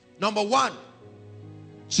 Number one,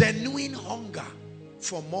 genuine hunger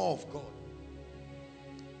for more of God.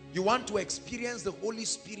 You want to experience the Holy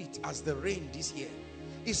Spirit as the rain this year.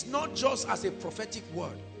 It's not just as a prophetic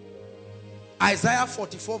word. Isaiah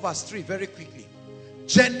 44 verse 3, very quickly.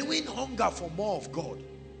 Genuine hunger for more of God.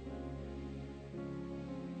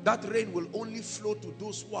 That rain will only flow to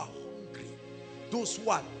those who are hungry, those who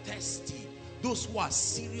are thirsty, those who are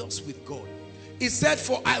serious with God. He said,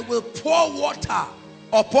 for I will pour water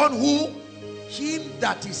upon who? Him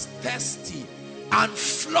that is thirsty, and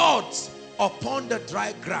floods upon the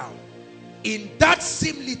dry ground. In that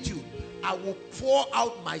similitude, I will pour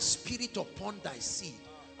out my spirit upon thy seed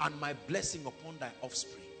and my blessing upon thy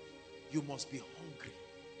offspring. You must be hungry.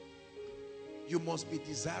 You must be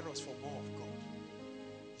desirous for more of God.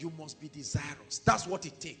 You must be desirous. That's what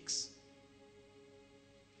it takes.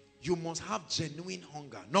 You must have genuine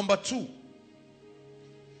hunger. Number two,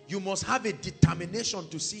 you must have a determination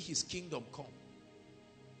to see his kingdom come.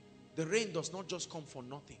 The rain does not just come for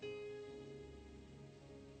nothing.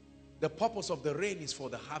 The purpose of the rain is for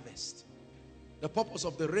the harvest. The purpose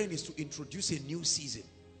of the rain is to introduce a new season.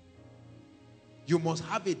 You must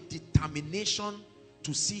have a determination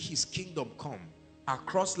to see his kingdom come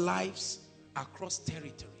across lives, across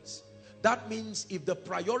territories. That means if the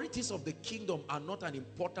priorities of the kingdom are not an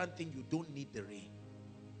important thing, you don't need the rain.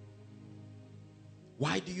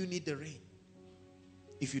 Why do you need the rain?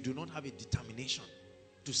 If you do not have a determination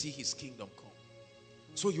to see his kingdom come.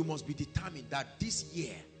 So you must be determined that this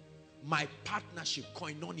year, my partnership,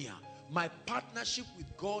 koinonia, my partnership with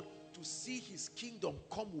God to see his kingdom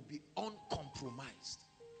come will be uncompromised.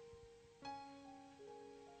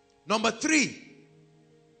 Number three,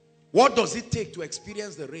 what does it take to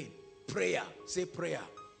experience the rain? Prayer. Say prayer.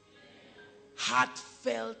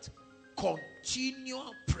 Heartfelt,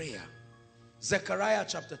 continual prayer. Zechariah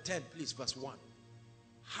chapter 10, please, verse 1.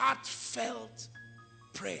 Heartfelt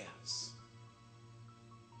prayers.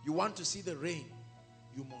 You want to see the rain,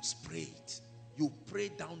 you must pray it. You pray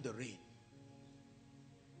down the rain.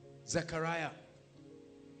 Zechariah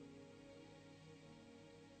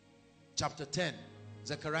chapter 10.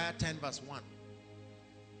 Zechariah 10 verse 1.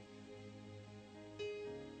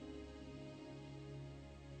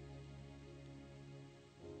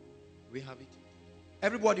 We have it.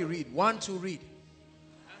 Everybody read. 1, 2, read.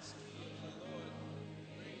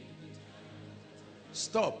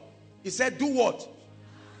 Stop. He said, do what?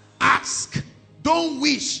 Ask. Don't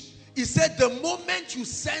wish. He said, the moment you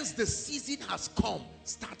sense the season has come,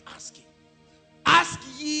 start asking. Ask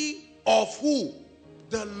ye of who?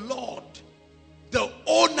 The Lord, the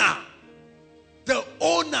owner the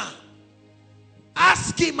owner,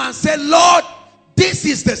 ask him and say, Lord, this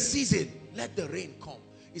is the season. Let the rain come.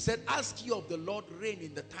 He said, ask ye of the Lord rain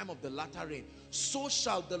in the time of the latter rain. So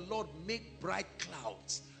shall the Lord make bright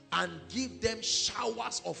clouds and give them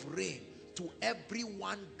showers of rain to every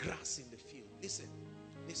one grass in the field. Listen,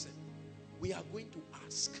 listen. We are going to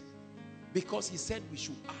ask because he said we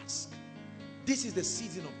should ask. This is the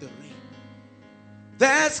season of the rain.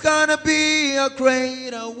 There's gonna be a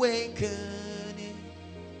great awakening.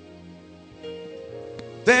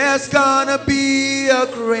 There's gonna be a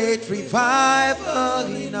great revival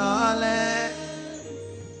in our land.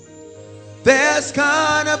 There's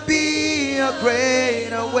gonna be a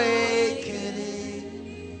great awakening.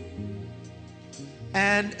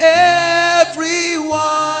 And everyone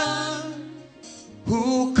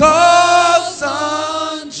who calls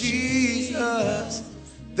on Jesus,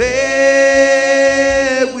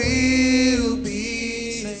 they will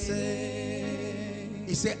be saved.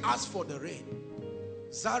 He said, ask for the rain.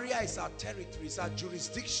 Zaria is our territory, it's our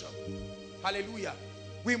jurisdiction. Hallelujah.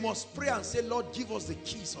 We must pray and say, Lord, give us the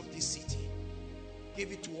keys of this city.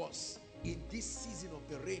 Give it to us. In this season of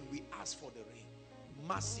the rain, we ask for the rain.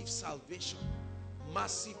 Massive salvation,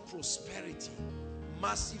 massive prosperity,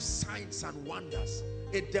 massive signs and wonders.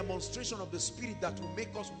 A demonstration of the Spirit that will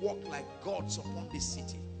make us walk like gods upon this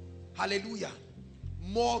city. Hallelujah.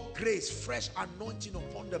 More grace, fresh anointing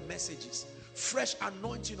upon the messages, fresh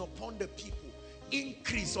anointing upon the people.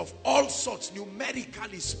 Increase of all sorts,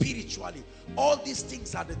 numerically, spiritually. All these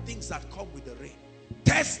things are the things that come with the rain.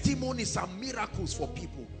 Testimonies and miracles for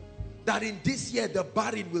people. That in this year the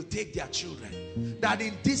barren will take their children. That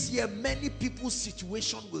in this year many people's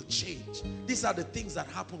situation will change. These are the things that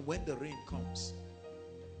happen when the rain comes.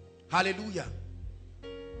 Hallelujah.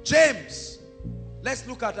 James. Let's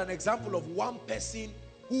look at an example of one person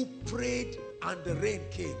who prayed and the rain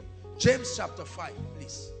came. James chapter 5,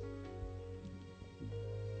 please.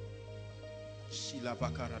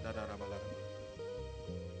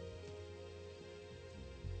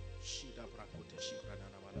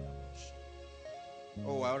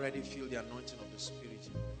 Oh, I already feel the anointing of the Spirit.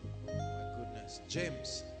 My goodness.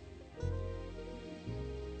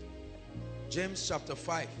 James chapter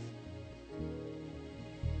 5.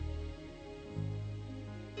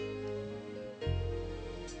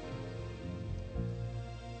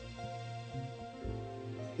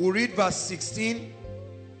 We'll read verse 16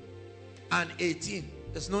 and 18.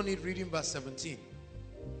 There's no need reading verse 17.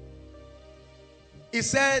 He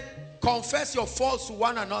said, confess your faults to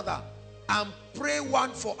one another and pray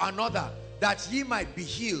one for another that ye might be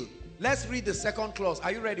healed. Let's read the second clause.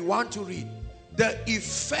 Are you ready? 1 to read. The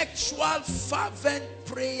effectual fervent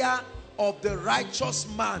prayer of the righteous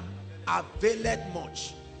man availeth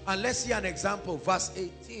much. And let's see an example. Verse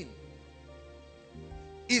 18.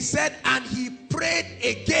 He said, and he prayed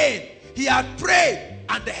again. He had prayed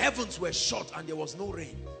and the heavens were shut and there was no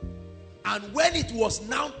rain. And when it was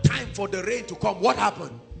now time for the rain to come, what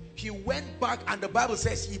happened? He went back and the Bible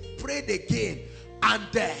says he prayed again and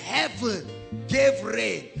the heaven gave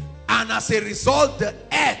rain. And as a result, the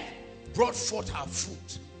earth brought forth her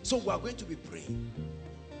fruit. So we are going to be praying.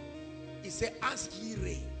 He said, ask ye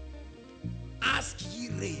rain. Ask ye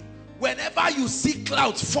rain. Whenever you see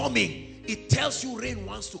clouds forming, it tells you rain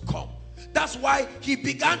wants to come. That's why he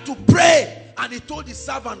began to pray and he told his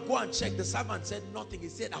servant, go and check. The servant said nothing. He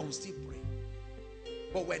said, I will still pray.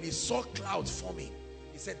 But when he saw clouds forming,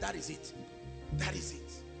 he said, that is it. That is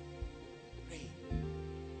it. Rain.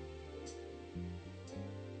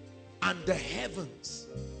 And the heavens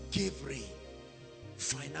gave rain.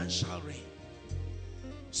 Financial rain.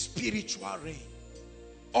 Spiritual rain.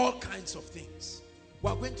 All kinds of things.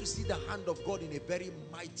 We are going to see the hand of God in a very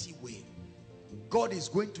mighty way. God is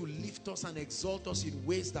going to lift us and exalt us in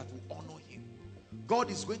ways that will honor him. God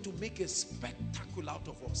is going to make a spectacle out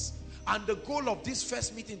of us. And the goal of this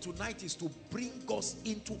first meeting tonight is to bring us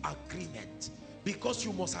into agreement. Because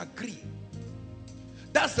you must agree.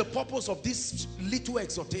 That's the purpose of this little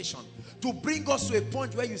exhortation. To bring us to a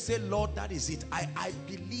point where you say, Lord, that is it. I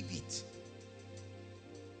believe it.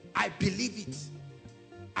 I believe it.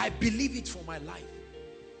 I believe it for my life.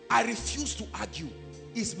 I refuse to argue.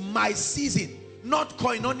 It's my season, not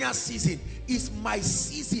koinonia season. It's my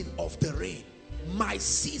season of the rain. My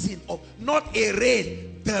season of, not a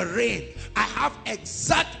rain, the rain. I have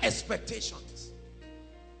exact expectations.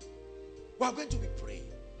 We are going to be praying.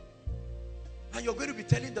 And you're going to be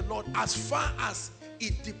telling the Lord, as far as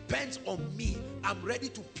it depends on me, I'm ready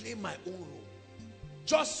to play my own role.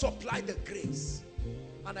 Just supply the grace.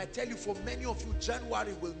 And I tell you, for many of you,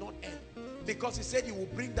 January will not end. Because he said he will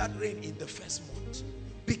bring that rain in the first month.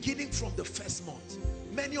 Beginning from the first month.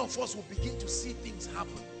 many of us will begin to see things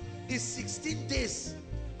happen. It's 16 days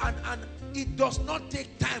and it does not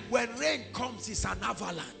take time. When rain comes, it's an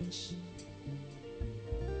avalanche.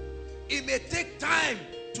 It may take time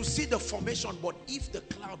to see the formation, but if the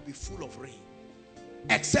cloud be full of rain,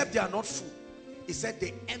 except they are not full, he said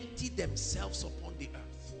they empty themselves upon the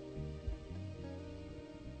earth.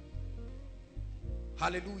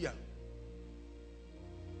 Hallelujah.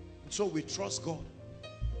 So we trust God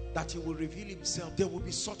that he will reveal himself. There will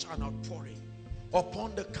be such an outpouring.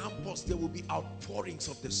 Upon the campus, there will be outpourings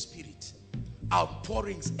of the Spirit.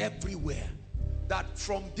 Outpourings everywhere. That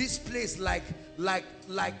from this place, like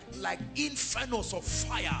infernos of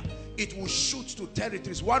fire, it will shoot to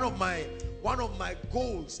territories. One of my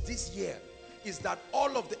goals this year is that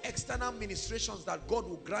all of the external administrations that God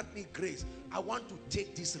will grant me grace, I want to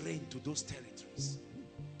take this rain to those territories.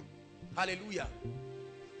 Hallelujah.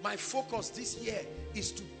 My focus this year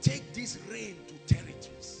is to take this rain to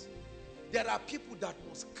territories. There are people that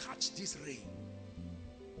must catch this rain.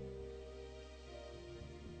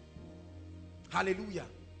 Hallelujah.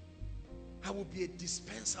 I will be a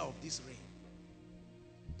dispenser of this rain.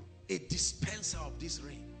 A dispenser of this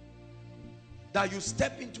rain. That you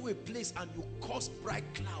step into a place and you cause bright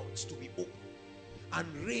clouds to be open. And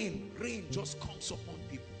rain just comes upon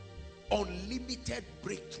people. Unlimited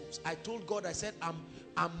breakthroughs. I told God, I said,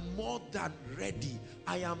 I'm more than ready.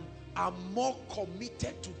 I'm more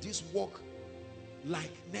committed to this work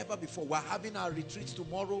like never before. We're having our retreats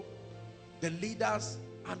tomorrow. The leaders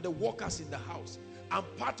and the workers in the house. And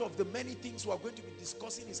part of the many things we're going to be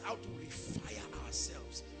discussing is how to refire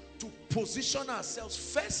ourselves. To position ourselves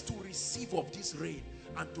first to receive of this rain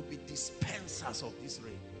and to be dispensers of this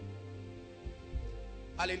rain.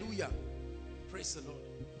 Hallelujah. Praise the Lord.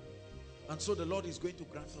 And so the Lord is going to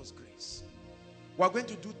grant us grace. We're going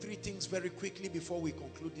to do three things very quickly before we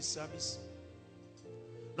conclude this service.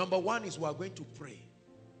 Number one is we're going to pray.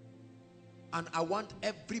 And I want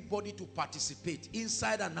everybody to participate,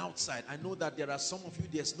 inside and outside. I know that there are some of you,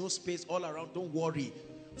 there's no space all around. Don't worry.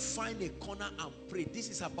 Find a corner and pray. This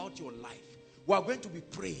is about your life. We are going to be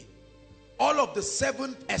praying. All of the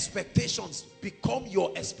 7 expectations become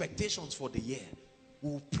your expectations for the year.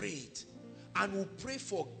 We'll pray it. And we'll pray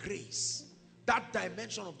for grace. That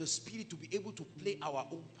dimension of the Spirit to be able to play our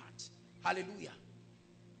own part. Hallelujah.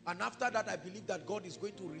 And after that, I believe that God is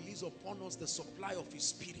going to release upon us the supply of his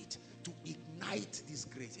Spirit to ignite this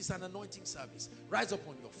grace. It's an anointing service. Rise up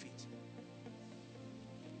on your feet.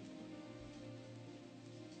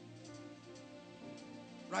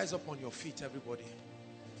 Rise up on your feet, everybody.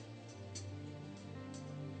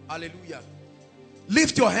 Hallelujah.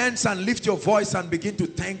 Lift your hands and lift your voice and begin to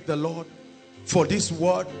thank the Lord for this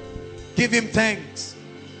word. Give him thanks.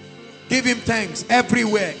 Give him thanks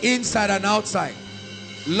everywhere, inside and outside.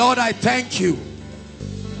 Lord, I thank you.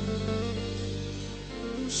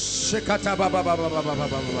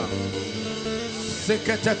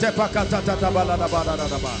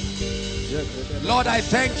 Lord, I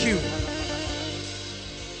thank you.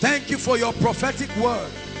 Thank you for your prophetic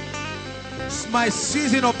word. It's my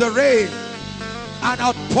season of the rain, an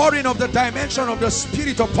outpouring of the dimension of the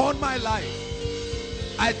Spirit upon my life.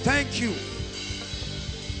 I thank you.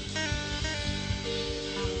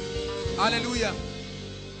 Hallelujah.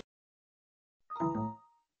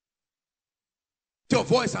 Your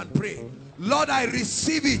voice and pray. Lord, I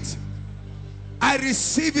receive it. I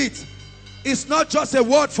receive it. It's not just a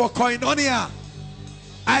word for koinonia.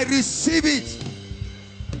 I receive it.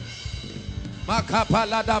 Lord,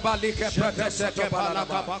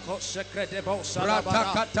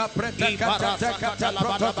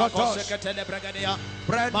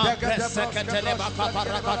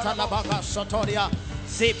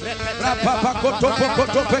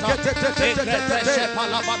 we receive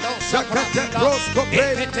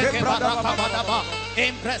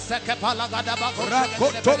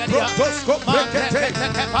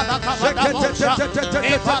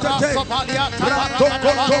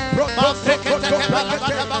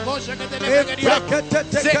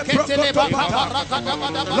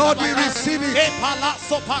it. Lord, we receive it. Lord, we receive it.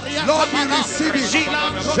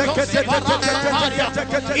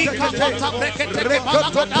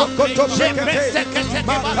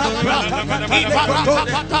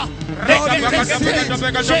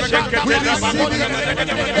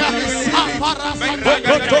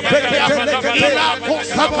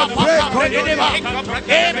 Come on, pray.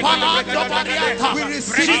 We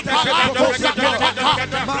receive the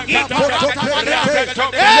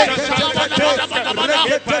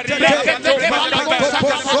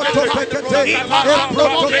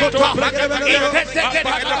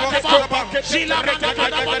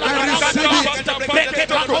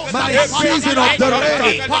my season of the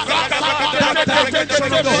rain, that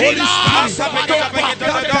dimension of the Holy Spirit, that dimension of the outpouring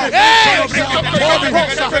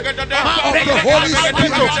of the Holy Spirit,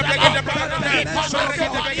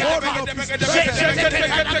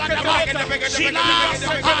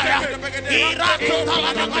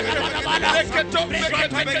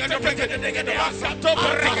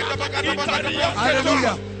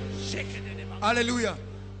 Hallelujah. Hallelujah.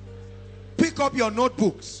 Pick up your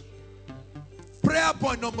notebooks. Prayer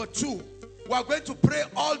point number 2. We are going to pray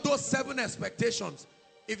all those 7 expectations.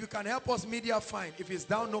 If you can help us, media, fine. If it's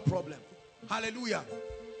down, no problem. Hallelujah.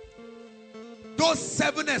 Those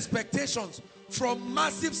 7 expectations, from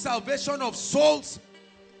massive salvation of souls,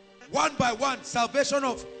 one by one, salvation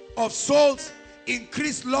of souls,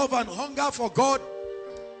 increased love and hunger for God,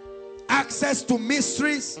 access to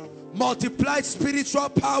mysteries, multiplied spiritual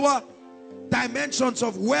power, dimensions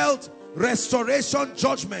of wealth, restoration,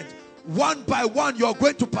 judgment. One by one, you're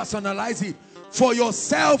going to personalize it for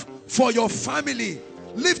yourself, for your family.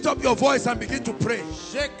 Lift up your voice and begin to pray.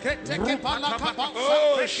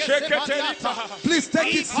 Please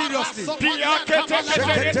take it seriously. Lord,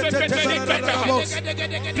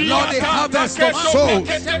 a harvest of souls.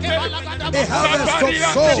 A harvest of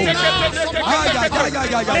souls.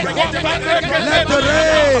 Let the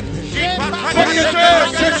rain bring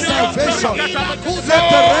salvation. Let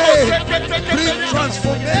the rain bring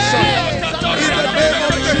transformation. In the name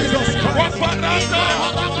of Jesus Christ.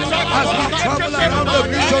 As we travel around the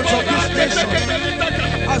regions of this nation,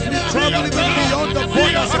 as we travel even beyond the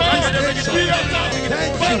borders of this nation,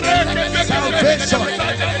 thank you. Salvation,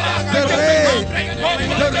 the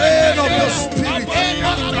rain of your Spirit,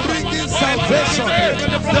 bringing salvation,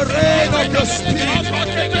 the rain of your Spirit,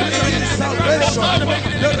 bringing salvation,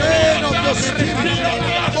 the rain of your Spirit.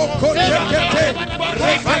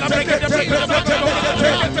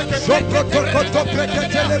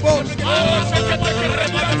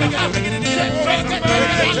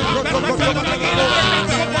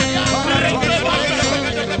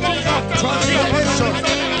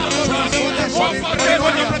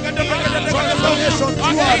 Transformation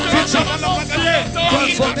through our teaching,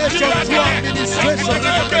 transformation through our administration.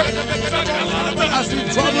 As we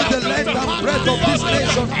travel the length and breadth of this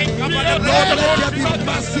nation, Lord, let there be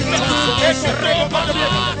massive transformation,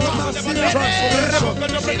 massive transformation.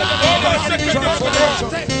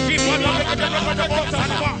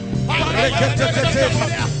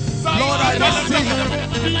 Lord, I receive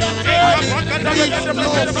a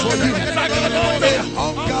love for you, a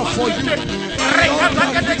hunger for you,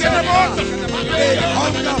 a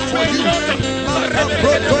hunger for you,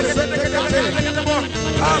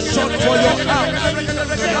 passion for your house,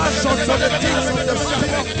 passion for the things of the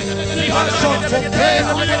Spirit, passion for prayer,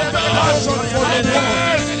 passion for the word,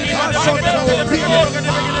 passion for obedience.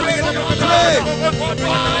 Pray.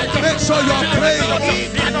 Make sure you are praying.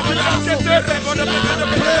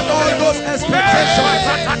 Pray all those expectations.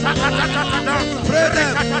 Pray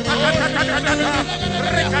them.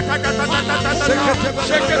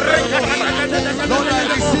 Lord, I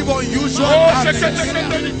receive unusual access.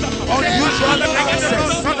 Unusual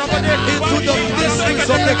access into the mysteries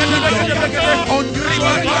of the kingdom.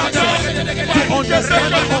 Unusual access to understand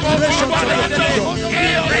the operations of the kingdom.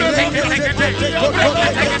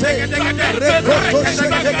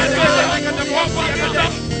 Unusual access.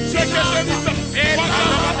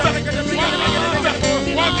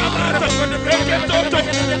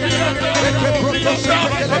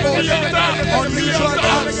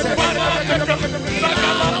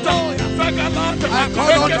 I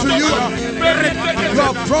call on to you. You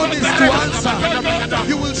have promised to answer.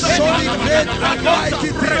 You will show me great and mighty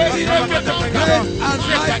things. Great and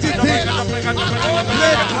mighty things. Great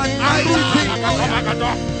and mighty things.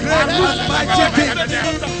 Great and mighty things.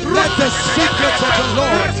 Let the secrets of the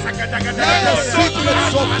Lord, let the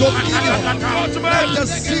secrets of dominion, let the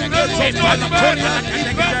secrets of Babylonian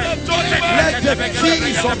influence, let the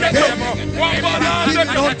keys of David be given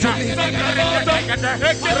unto me.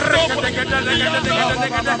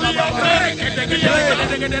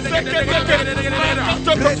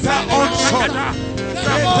 Greater unction,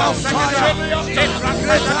 greater fire,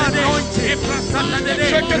 greater anointing,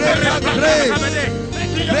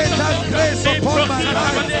 greater grace upon my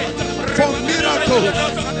life for miracles,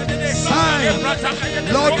 signs.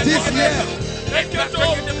 Lord, this year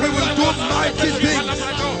we will do mighty things.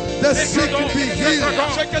 The the sick to be healed,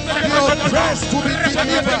 the oppressed to be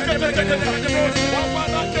delivered.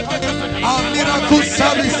 Our miracle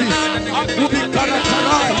services will be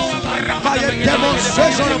characterized by a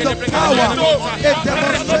demonstration of the power, a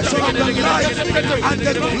demonstration of the light and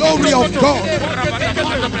the glory of God.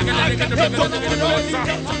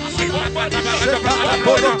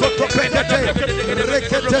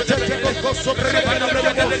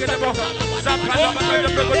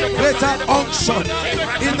 Greater unction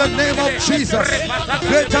in the name of Jesus.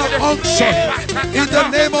 Greater unction in the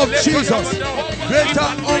name of Jesus. Greater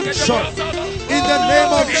unction in the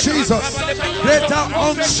name of Jesus. Greater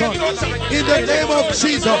unction in the name of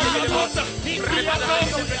Jesus.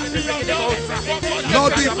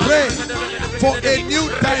 Lord, we pray for a new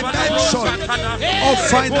dimension of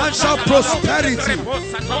financial prosperity,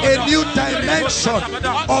 a new dimension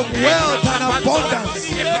of wealth and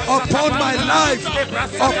abundance upon my life,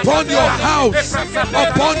 upon your house,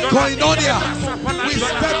 upon Koinonia. We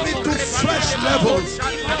step into fresh levels.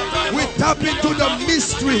 We tap into the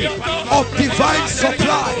mystery of divine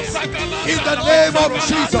supplies. In the name of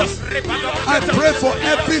Jesus, I pray for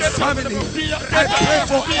every family. I pray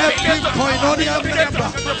for every Koinonia member.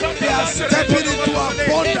 They are stepping into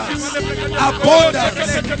abundance,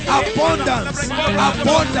 abundance, abundance,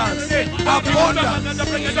 abundance, abundance.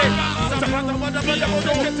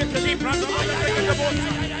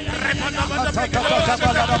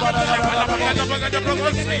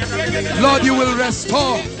 Lord, you will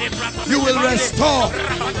restore. You will restore.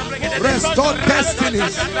 Restore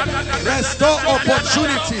destinies. Restore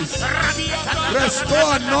opportunities.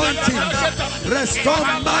 Restore anointings. Restore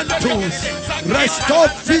mantles. Restore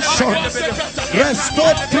visions.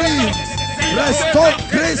 Restore dreams. Restore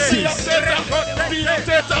graces.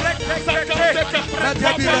 Let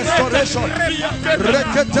there be restoration.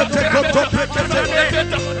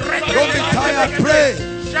 Don't be tired, pray.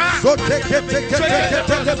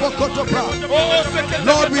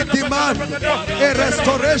 Lord, we demand a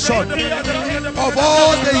restoration of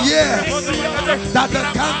all the years that the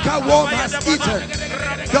canker worm has eaten,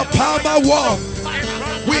 the palmer worm.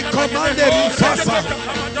 We command a reversal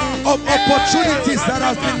of opportunities that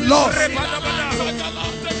have been lost.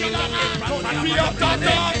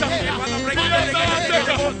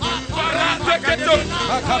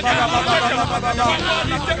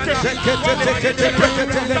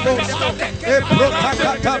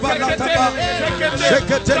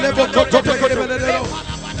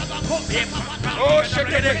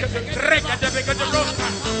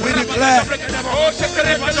 We declare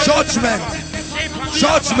judgment.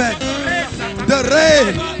 Judgment. The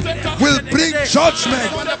rain will bring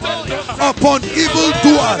judgment upon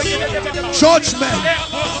evildoers. Judgment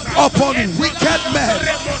upon wicked men.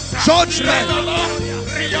 Judgment.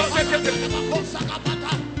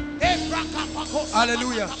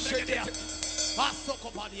 Hallelujah.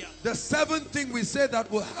 The seventh thing we say that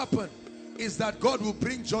will happen is that God will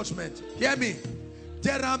bring judgment. Hear me.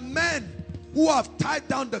 There are men who have tied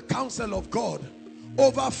down the counsel of God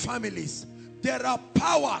over families. There are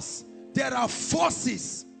powers, there are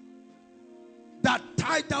forces that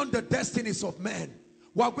tie down the destinies of men.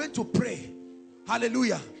 We are going to pray.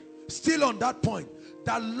 Hallelujah. Still on that point,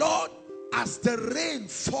 that Lord, as the rain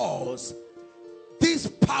falls, these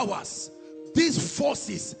powers, these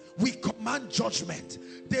forces, we command judgment.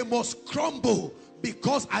 They must crumble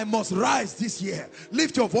because I must rise this year.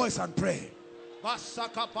 Lift your voice and pray.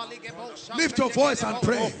 Lift your voice and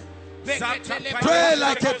pray. Pray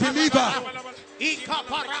like a believer.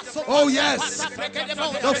 Oh yes,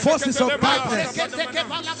 the forces of darkness,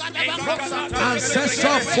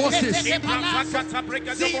 ancestral forces,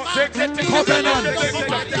 covenants,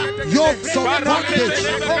 yokes of bondage.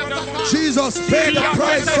 Jesus paid the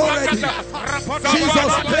price already.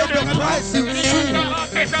 Jesus paid the price in full.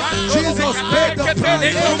 Jesus paid the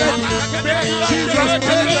price already. Jesus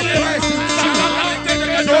paid the price in full.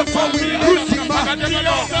 Therefore we lift him up on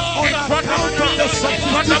account of the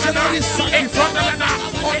substitutionary sacrifice. On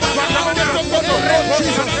account of what the Lord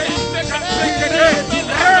Jesus did. We pray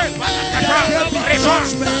that there be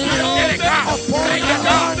judgment upon the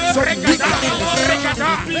hands of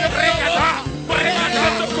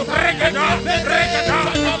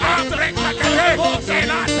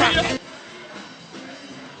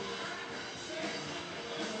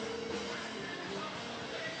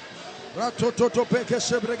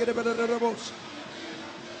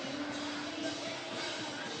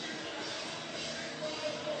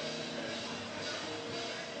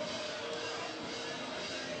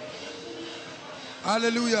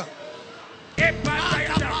Hallelujah.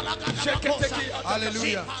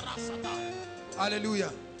 Hallelujah.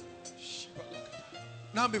 Hallelujah.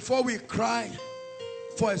 Now before we cry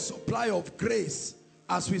for a supply of grace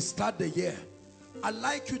as we start the year. I'd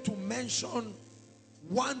like you to mention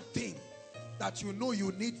one thing that you know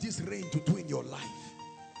you need this rain to do in your life.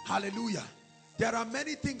 Hallelujah. There are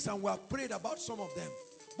many things and we have prayed about some of them.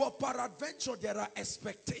 But peradventure, there are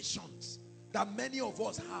expectations that many of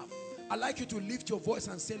us have. I'd like you to lift your voice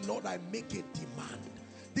and say, Lord, I make a demand.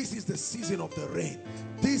 This is the season of the rain.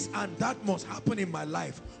 This and that must happen in my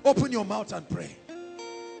life. Open your mouth and pray.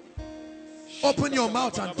 Open your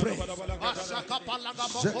mouth and pray.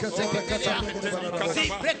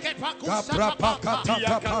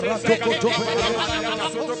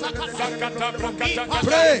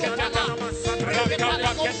 Pray.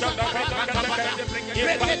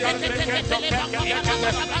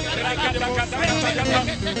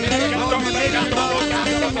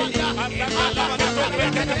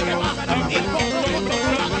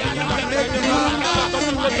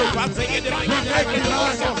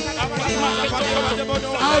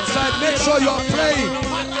 Outside, make sure you are praying.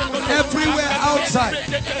 Everywhere outside,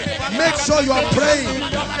 make sure you are praying.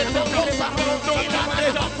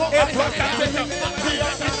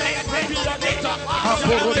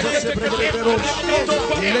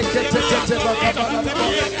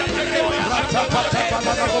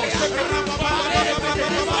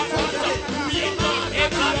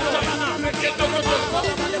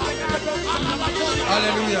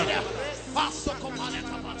 Hallelujah.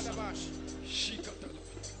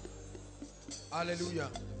 Hallelujah.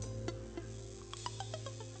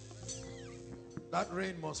 That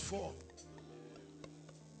rain must fall.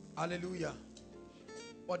 Hallelujah.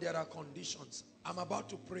 But there are conditions. I'm about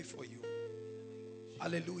to pray for you.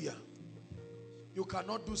 Hallelujah. You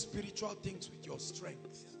cannot do spiritual things with your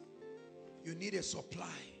strength. You need a supply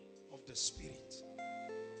of the Spirit.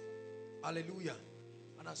 Hallelujah.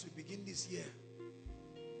 And as we begin this year,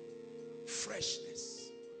 freshness.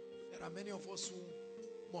 There are many of us who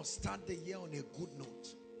must start the year on a good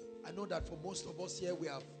note. I know that for most of us here, we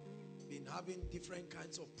have been having different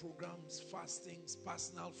kinds of programs, fastings,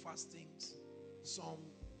 personal fastings. Some,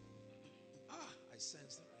 I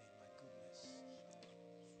sense the rain, my goodness.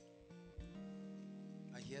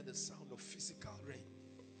 I hear the sound of physical rain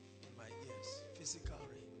in my ears. Physical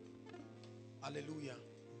rain. Hallelujah.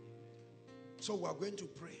 So we are going to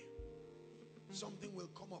pray. Something will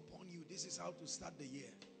come upon you. This is how to start the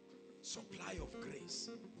year. Supply of grace.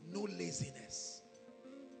 No laziness.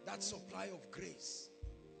 That supply of grace.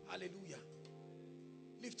 Hallelujah.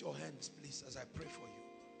 Lift your hands, please, as I pray for you.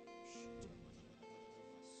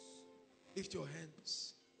 Lift your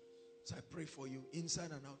hands as I pray for you,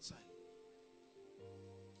 inside and outside.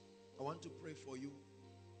 I want to pray for you,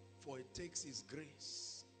 for it takes His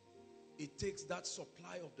grace. It takes that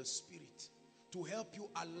supply of the Spirit to help you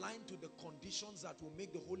align to the conditions that will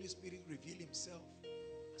make the Holy Spirit reveal Himself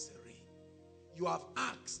as a rain. You have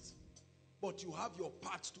asked, but you have your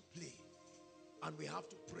part to play. And we have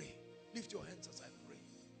to pray. Lift your hands as I pray.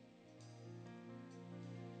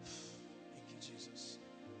 Thank you, Jesus.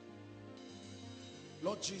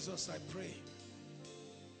 Lord Jesus, I pray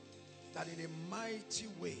that in a mighty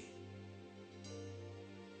way,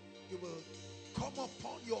 you will come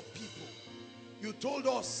upon your people. You told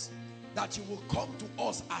us that you will come to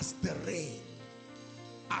us as the rain.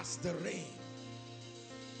 As the rain.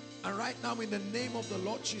 And right now, in the name of the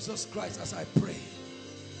Lord Jesus Christ, as I pray,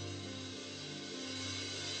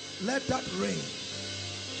 let that rain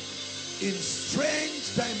in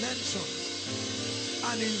strange dimensions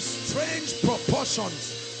and in strange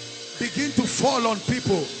proportions begin to fall on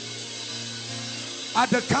people.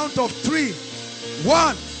 At the count of 3,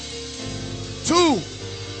 1, 2,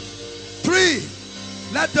 3.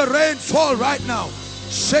 Let the rain fall right now.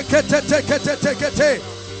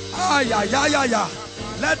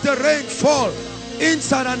 Let the rain fall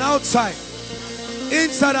inside and outside.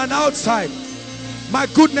 Inside and outside. My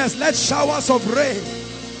goodness, let showers of rain.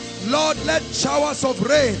 Lord, let showers of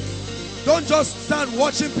rain. Don't just stand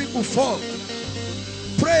watching people fall.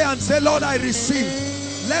 Pray and say, Lord, I receive.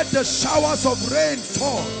 Let the showers of rain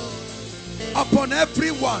fall upon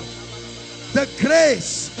everyone. The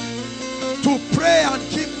grace to pray and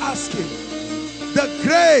keep asking. The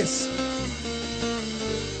grace.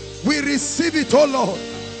 We receive it, oh Lord.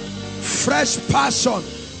 Fresh passion.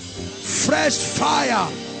 Fresh fire.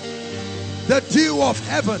 The dew of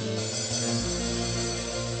heaven.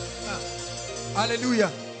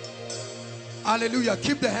 Hallelujah. Hallelujah.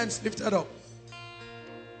 Keep the hands lifted up.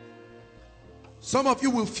 Some of you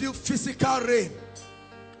will feel physical rain.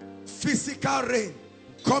 Physical rain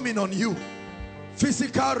coming on you.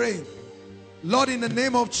 Physical rain. Lord, in the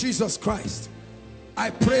name of Jesus Christ, I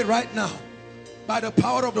pray right now, by the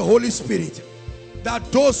power of the Holy Spirit,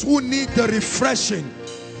 that those who need the refreshing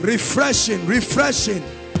Refreshing, refreshing.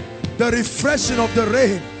 The refreshing of the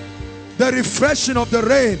rain. The refreshing of the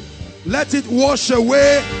rain. Let it wash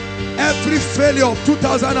away every failure of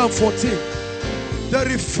 2014. The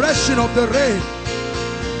refreshing of the rain.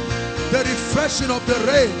 The refreshing of the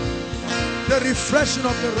rain. The refreshing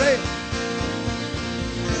of the rain.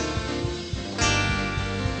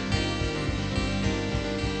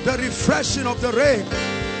 The refreshing of the rain.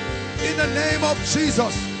 In the name of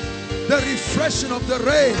Jesus. The refreshing of the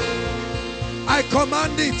rain. I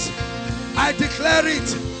command it. I declare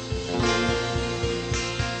it.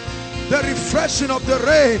 The refreshing of the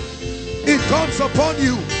rain. It comes upon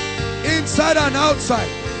you, inside and outside.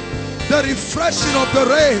 The refreshing of the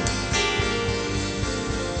rain.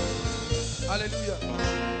 Hallelujah.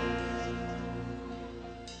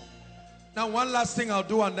 Now one last thing I'll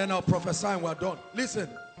do and then I'll prophesy and we're done. Listen,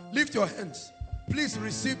 lift your hands. Please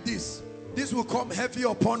receive this. This will come heavy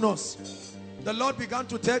upon us. The Lord began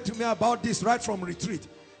to tell to me about this right from retreat.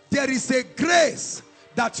 There is a grace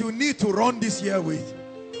that you need to run this year with.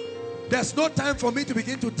 There's no time for me to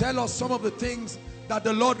begin to tell us some of the things that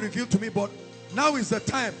the Lord revealed to me, but now is the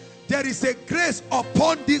time. There is a grace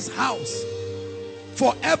upon this house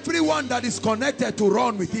for everyone that is connected to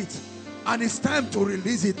run with it. And it's time to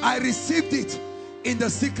release it. I received it in the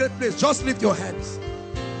secret place. Just lift your hands.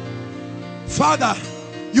 Father,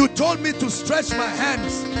 you told me to stretch my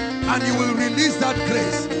hands and you will release that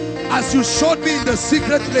grace. As you showed me in the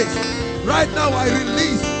secret place, right now I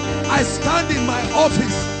release. I stand in my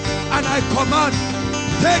office and I command,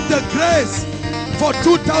 take the grace for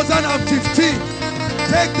 2015.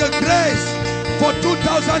 Take the grace for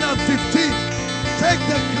 2015. Take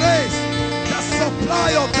the grace, the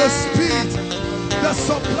supply of the Spirit. The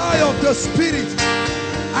supply of the Spirit.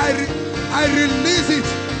 I release it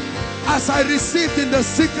as I received in the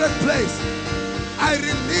secret place. I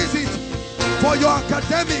release it for your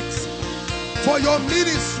academics, for your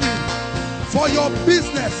ministry, for your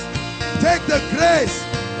business. Take the grace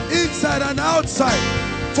inside and outside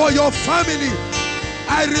for your family.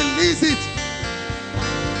 I release it.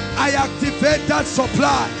 I activate that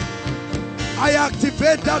supply. I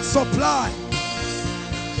activate that supply.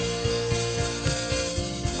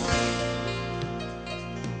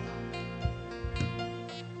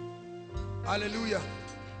 Hallelujah.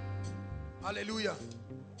 Hallelujah.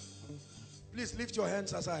 Please lift your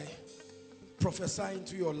hands as I prophesy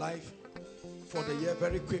into your life for the year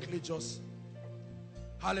very quickly. Just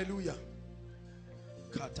hallelujah.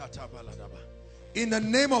 In the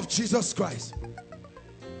name of Jesus Christ,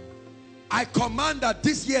 I command that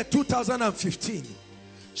this year 2015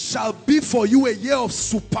 shall be for you a year of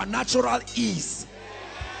supernatural ease.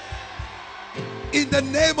 In the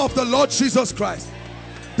name of the Lord Jesus Christ,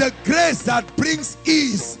 the grace that brings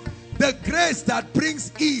ease, the grace that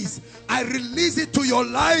brings ease, I release it to your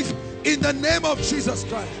life in the name of Jesus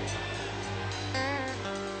Christ.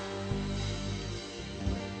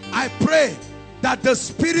 I pray that the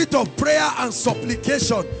spirit of prayer and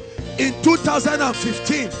supplication in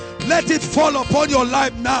 2015, let it fall upon your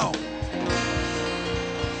life now.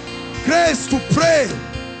 Grace to pray.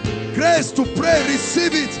 Grace to pray.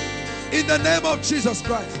 Receive it in the name of Jesus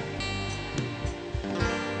Christ.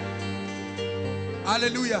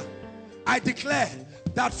 Hallelujah. I declare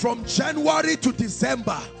that from January to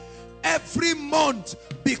December, every month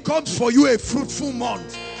becomes for you a fruitful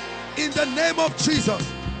month. In the name of Jesus.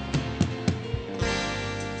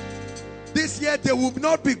 This year they will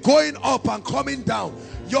not be going up and coming down.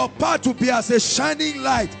 Your path will be as a shining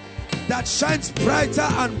light that shines brighter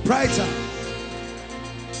and brighter.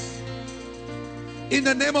 In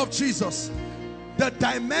the name of Jesus, the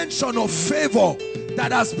dimension of favor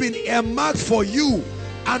that has been earmarked for you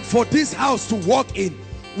and for this house to walk in,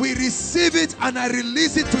 we receive it and I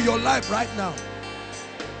release it to your life right now.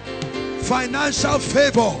 Financial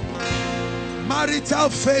favor, marital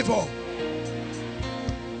favor.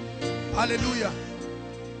 Hallelujah.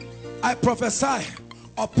 I prophesy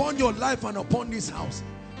upon your life and upon this house,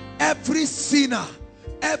 every sinner,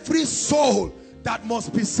 every soul that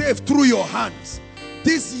must be saved through your hands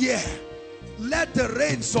this year, let the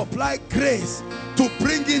rain supply grace to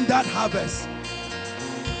bring in that harvest.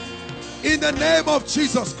 In the name of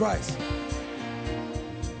Jesus Christ.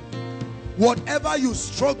 Whatever you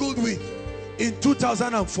struggled with in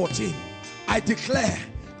 2014, I declare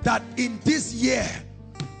that in this year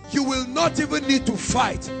you will not even need to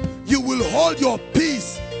fight. You will hold your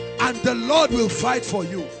peace and the Lord will fight for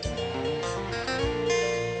you.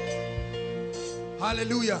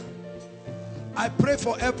 Hallelujah. I pray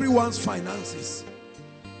for everyone's finances.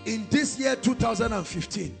 In this year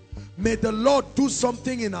 2015, may the Lord do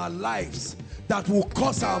something in our lives that will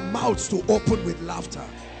cause our mouths to open with laughter.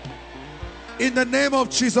 In the name of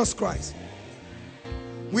Jesus Christ.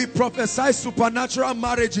 We prophesy supernatural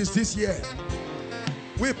marriages this year.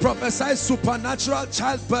 We prophesy supernatural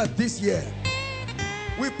childbirth this year.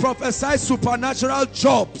 We prophesy supernatural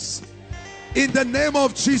jobs. In the name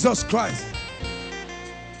of Jesus Christ.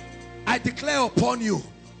 I declare upon you,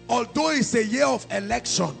 although it's a year of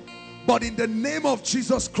election, but in the name of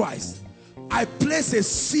Jesus Christ, I place a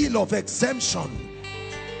seal of exemption.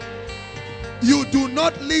 You do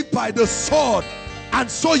not live by the sword,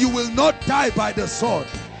 and so you will not die by the sword.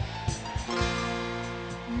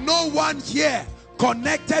 No one here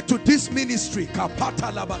connected to this ministry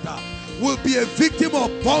will be a victim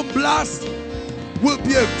of bomb blast, will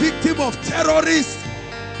be a victim of terrorists.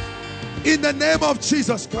 In the name of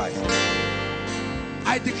Jesus Christ,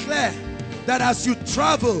 I declare that as you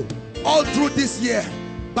travel all through this year,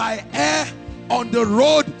 by air, on the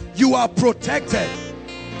road, you are protected.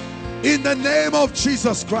 In the name of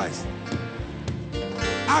Jesus Christ.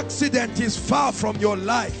 Accident is far from your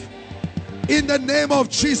life. In the name of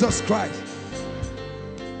Jesus Christ.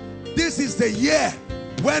 This is the year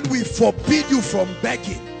when we forbid you from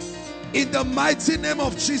begging. In the mighty name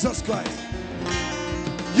of Jesus Christ.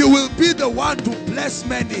 You will be the one to bless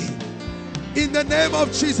many. In the name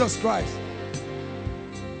of Jesus Christ.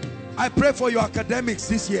 I pray for your academics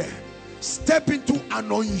this year. Step into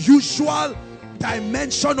an unusual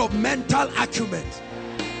dimension of mental acumen.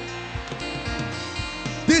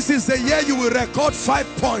 This is the year you will record 5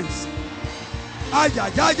 points.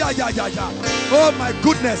 Oh my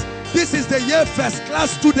goodness. This is the year first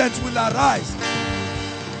class students will arise.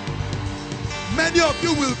 Many of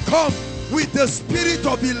you will come with the spirit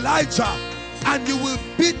of Elijah, and you will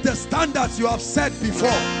beat the standards you have set before.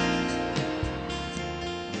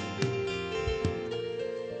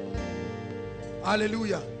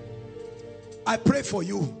 Hallelujah. I pray for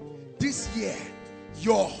you this year,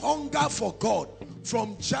 your hunger for God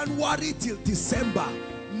from January till December,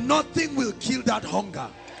 nothing will kill that hunger.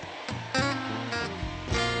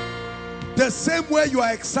 The same way you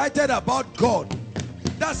are excited about God,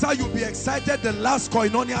 that's how you'll be excited the last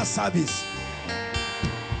Koinonia service.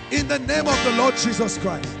 In the name of the Lord Jesus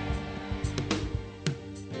Christ.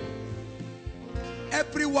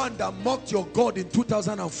 Everyone that mocked your God in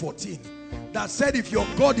 2014, that said if your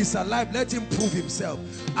God is alive, let him prove himself.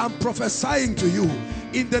 I'm prophesying to you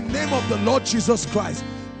in the name of the Lord Jesus Christ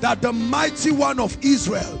that the mighty one of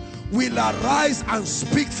Israel will arise and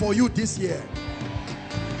speak for you this year.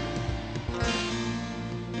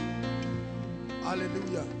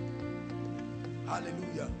 Hallelujah.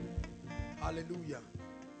 Hallelujah. Hallelujah.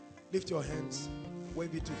 Lift your hands,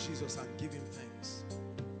 wave it to Jesus and give him thanks.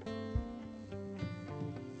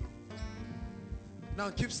 Now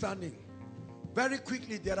keep standing. Very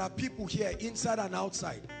quickly, there are people here inside and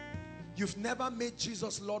outside. You've never made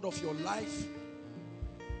Jesus Lord of your life.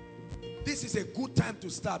 This is a good time to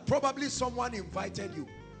start. Probably someone invited you.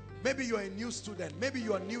 Maybe you're a new student. Maybe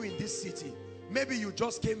you're new in this city. Maybe you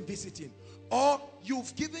just came visiting. Or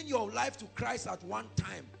you've given your life to Christ at one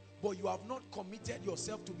time, but you have not committed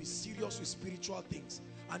yourself to be serious with spiritual things.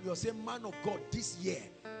 And you're saying, man of God, this year,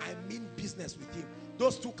 I mean business with him.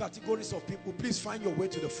 Those two categories of people, please find your way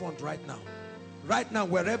to the front right now. Right now,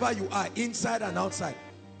 wherever you are, inside and outside.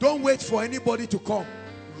 Don't wait for anybody to come.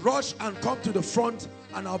 Rush and come to the front,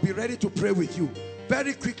 and I'll be ready to pray with you.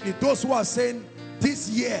 Very quickly, those who are saying, this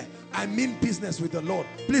year, I mean business with the Lord.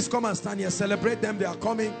 Please come and stand here. Celebrate them. They are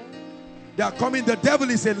coming. They are coming. The devil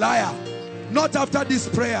is a liar. Not after this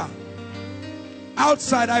prayer.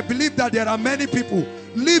 Outside, I believe that there are many people.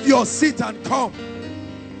 Leave your seat and come.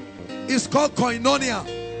 It's called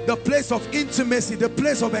Koinonia, the place of intimacy, the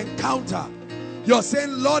place of encounter. You're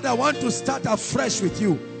saying, Lord, I want to start afresh with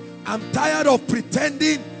you. I'm tired of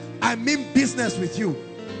pretending. I mean business with you.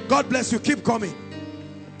 God bless you. Keep coming.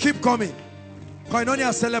 Keep coming.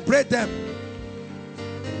 Koinonia, celebrate them.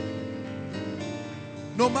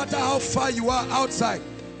 No matter how far you are outside,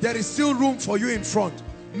 there is still room for you in front.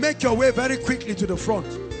 Make your way very quickly to the front.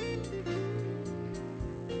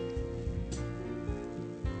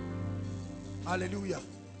 Hallelujah.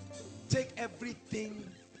 Take everything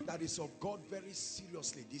that is of God very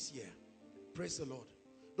seriously this year. Praise the Lord.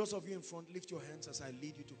 Those of you in front, lift your hands as I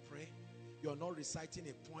lead you to pray. You're not reciting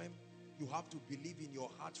a poem. You have to believe in your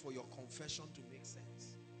heart for your confession to make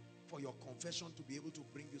sense. For your confession to be able to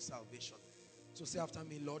bring you salvation. So say after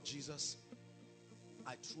me, Lord Jesus,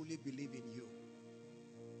 I truly believe in you.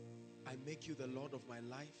 I make you the Lord of my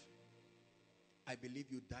life. I believe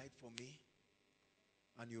you died for me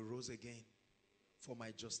and you rose again for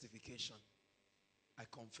my justification. I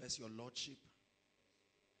confess your lordship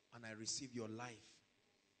and I receive your life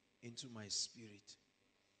into my spirit.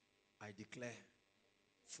 I declare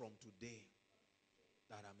from today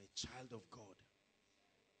that I'm a child of God.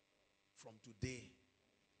 From today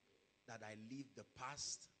that I leave the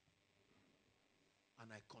past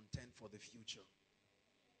and I contend for the future.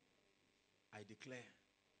 I declare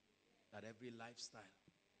that every lifestyle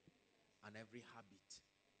and every habit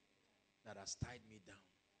that has tied me down,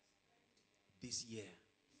 this year,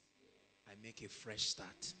 I make a fresh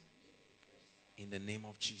start in the name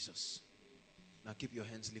of Jesus. Now keep your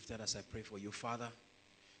hands lifted as I pray for you. Father,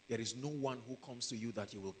 there is no one who comes to you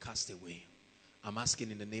that you will cast away. I'm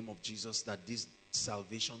asking in the name of Jesus that these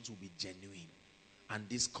salvations will be genuine and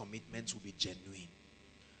these commitments will be genuine.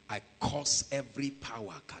 I curse every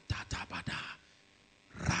power.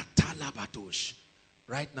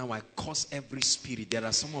 Right now I curse every spirit. There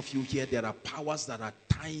are some of you here, there are powers that are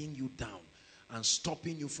tying you down and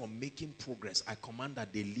stopping you from making progress. I command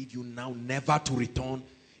that they leave you now, never to return,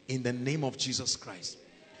 in the name of Jesus Christ.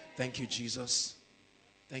 Thank you, Jesus.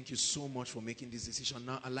 Thank you so much for making this decision.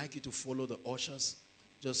 Now I'd like you to follow the ushers.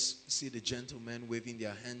 Just see the gentlemen waving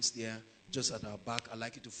their hands there just at our back. I'd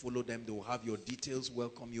like you to follow them. They will have your details,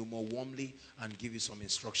 welcome you more warmly, and give you some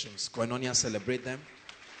instructions. Koinonia, celebrate them.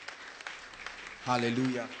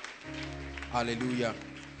 Hallelujah. Hallelujah.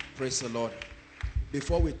 Praise the Lord.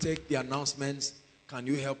 Before we take the announcements, can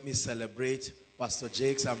you help me celebrate Pastor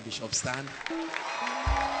Jakes and Bishop Stan?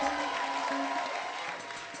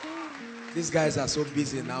 These guys are so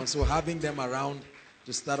busy now, so having them around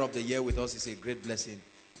to start off the year with us is a great blessing.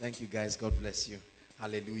 Thank you, guys. God bless you.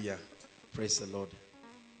 Hallelujah. Praise the Lord.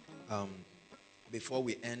 Before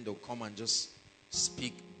we end, I'll come and just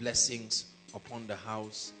speak blessings upon the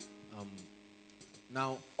house.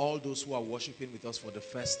 Now, all those who are worshiping with us for the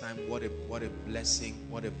first time, what a blessing,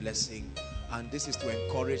 what a blessing. And this is to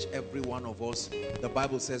encourage every one of us. The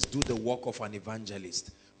Bible says, do the work of an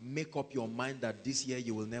evangelist. Make up your mind that this year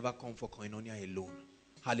you will never come for Koinonia alone.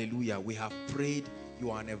 Hallelujah. We have prayed. You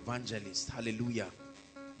are an evangelist. Hallelujah.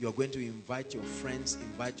 You are going to invite your friends,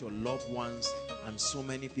 invite your loved ones, and so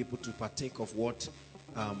many people to partake of what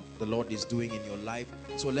the Lord is doing in your life.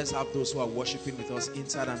 So let's have those who are worshiping with us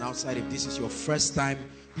inside and outside. If this is your first time,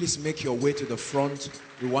 please make your way to the front.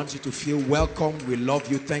 We want you to feel welcome. We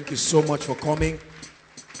love you. Thank you so much for coming.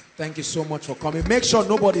 Thank you so much for coming. Make sure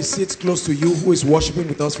nobody sits close to you who is worshiping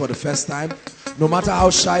with us for the first time. No matter how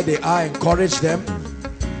shy they are, encourage them.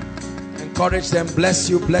 Encourage them. Bless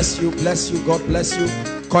you, bless you, bless you. God bless you.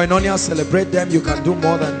 Koinonia, celebrate them. You can do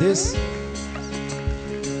more than this.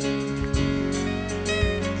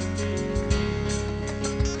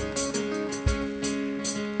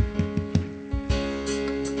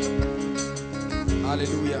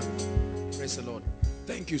 Hallelujah. Praise the Lord.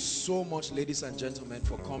 Thank you so much, ladies and gentlemen,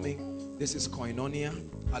 for coming. This is Koinonia.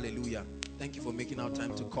 Hallelujah. Thank you for making our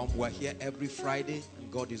time to come. We're here every Friday, and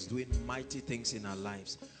God is doing mighty things in our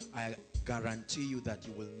lives. I guarantee you that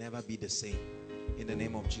you will never be the same. In the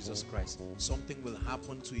name of Jesus Christ. Something will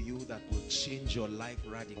happen to you that will change your life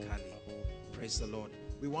radically. Praise the Lord.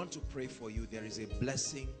 We want to pray for you. There is a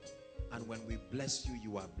blessing, and when we bless you,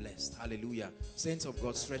 you are blessed. Hallelujah. Saints of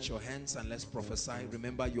God, stretch your hands and let's prophesy.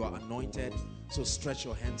 Remember, you are anointed, so stretch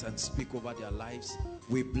your hands and speak over their lives.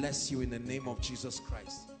 We bless you in the name of Jesus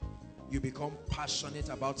Christ. You become passionate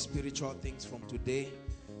about spiritual things from today.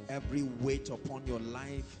 Every weight upon your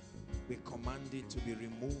life, we command it to be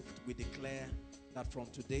removed. We declare that from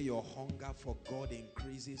today your hunger for God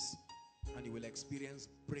increases and you will experience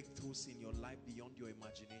breakthroughs in your life beyond your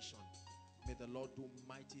imagination. May the Lord do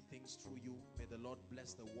mighty things through you. May the Lord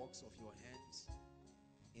bless the works of your hands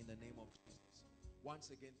in the name of Jesus.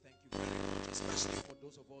 Once again, thank you very much, especially for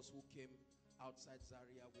those of us who came outside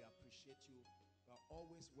Zaria. We appreciate you. You are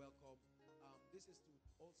always welcome. This is to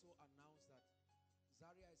also announce that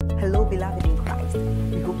Zaria is... Hello, beloved in Christ.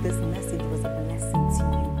 We hope this message was a blessing to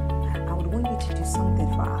you. I would want you to do something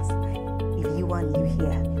for us. If you are new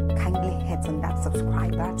here, kindly hit on that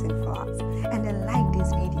subscribe button for us and then like this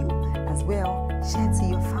video as well. Share to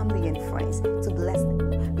your family and friends to bless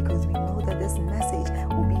them, because we know that this message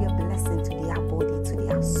will be a blessing to their body, to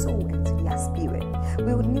their soul, and to their spirit.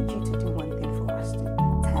 We would need you to do one thing for us too.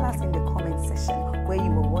 Tell us in the comment section where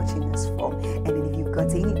you were watching us from, and then if you've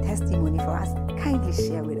got any testimony for us, kindly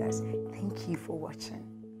share with us. Thank you for watching.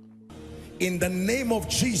 In the name of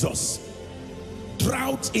Jesus,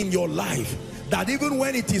 drought in your life, that even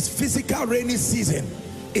when it is physical rainy season,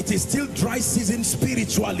 it is still dry season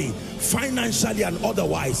spiritually, financially, and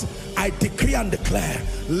otherwise. I decree and declare,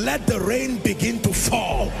 let the rain begin to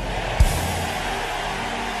fall.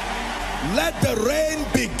 Let the rain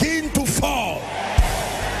begin to fall.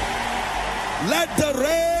 Let the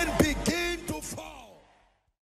rain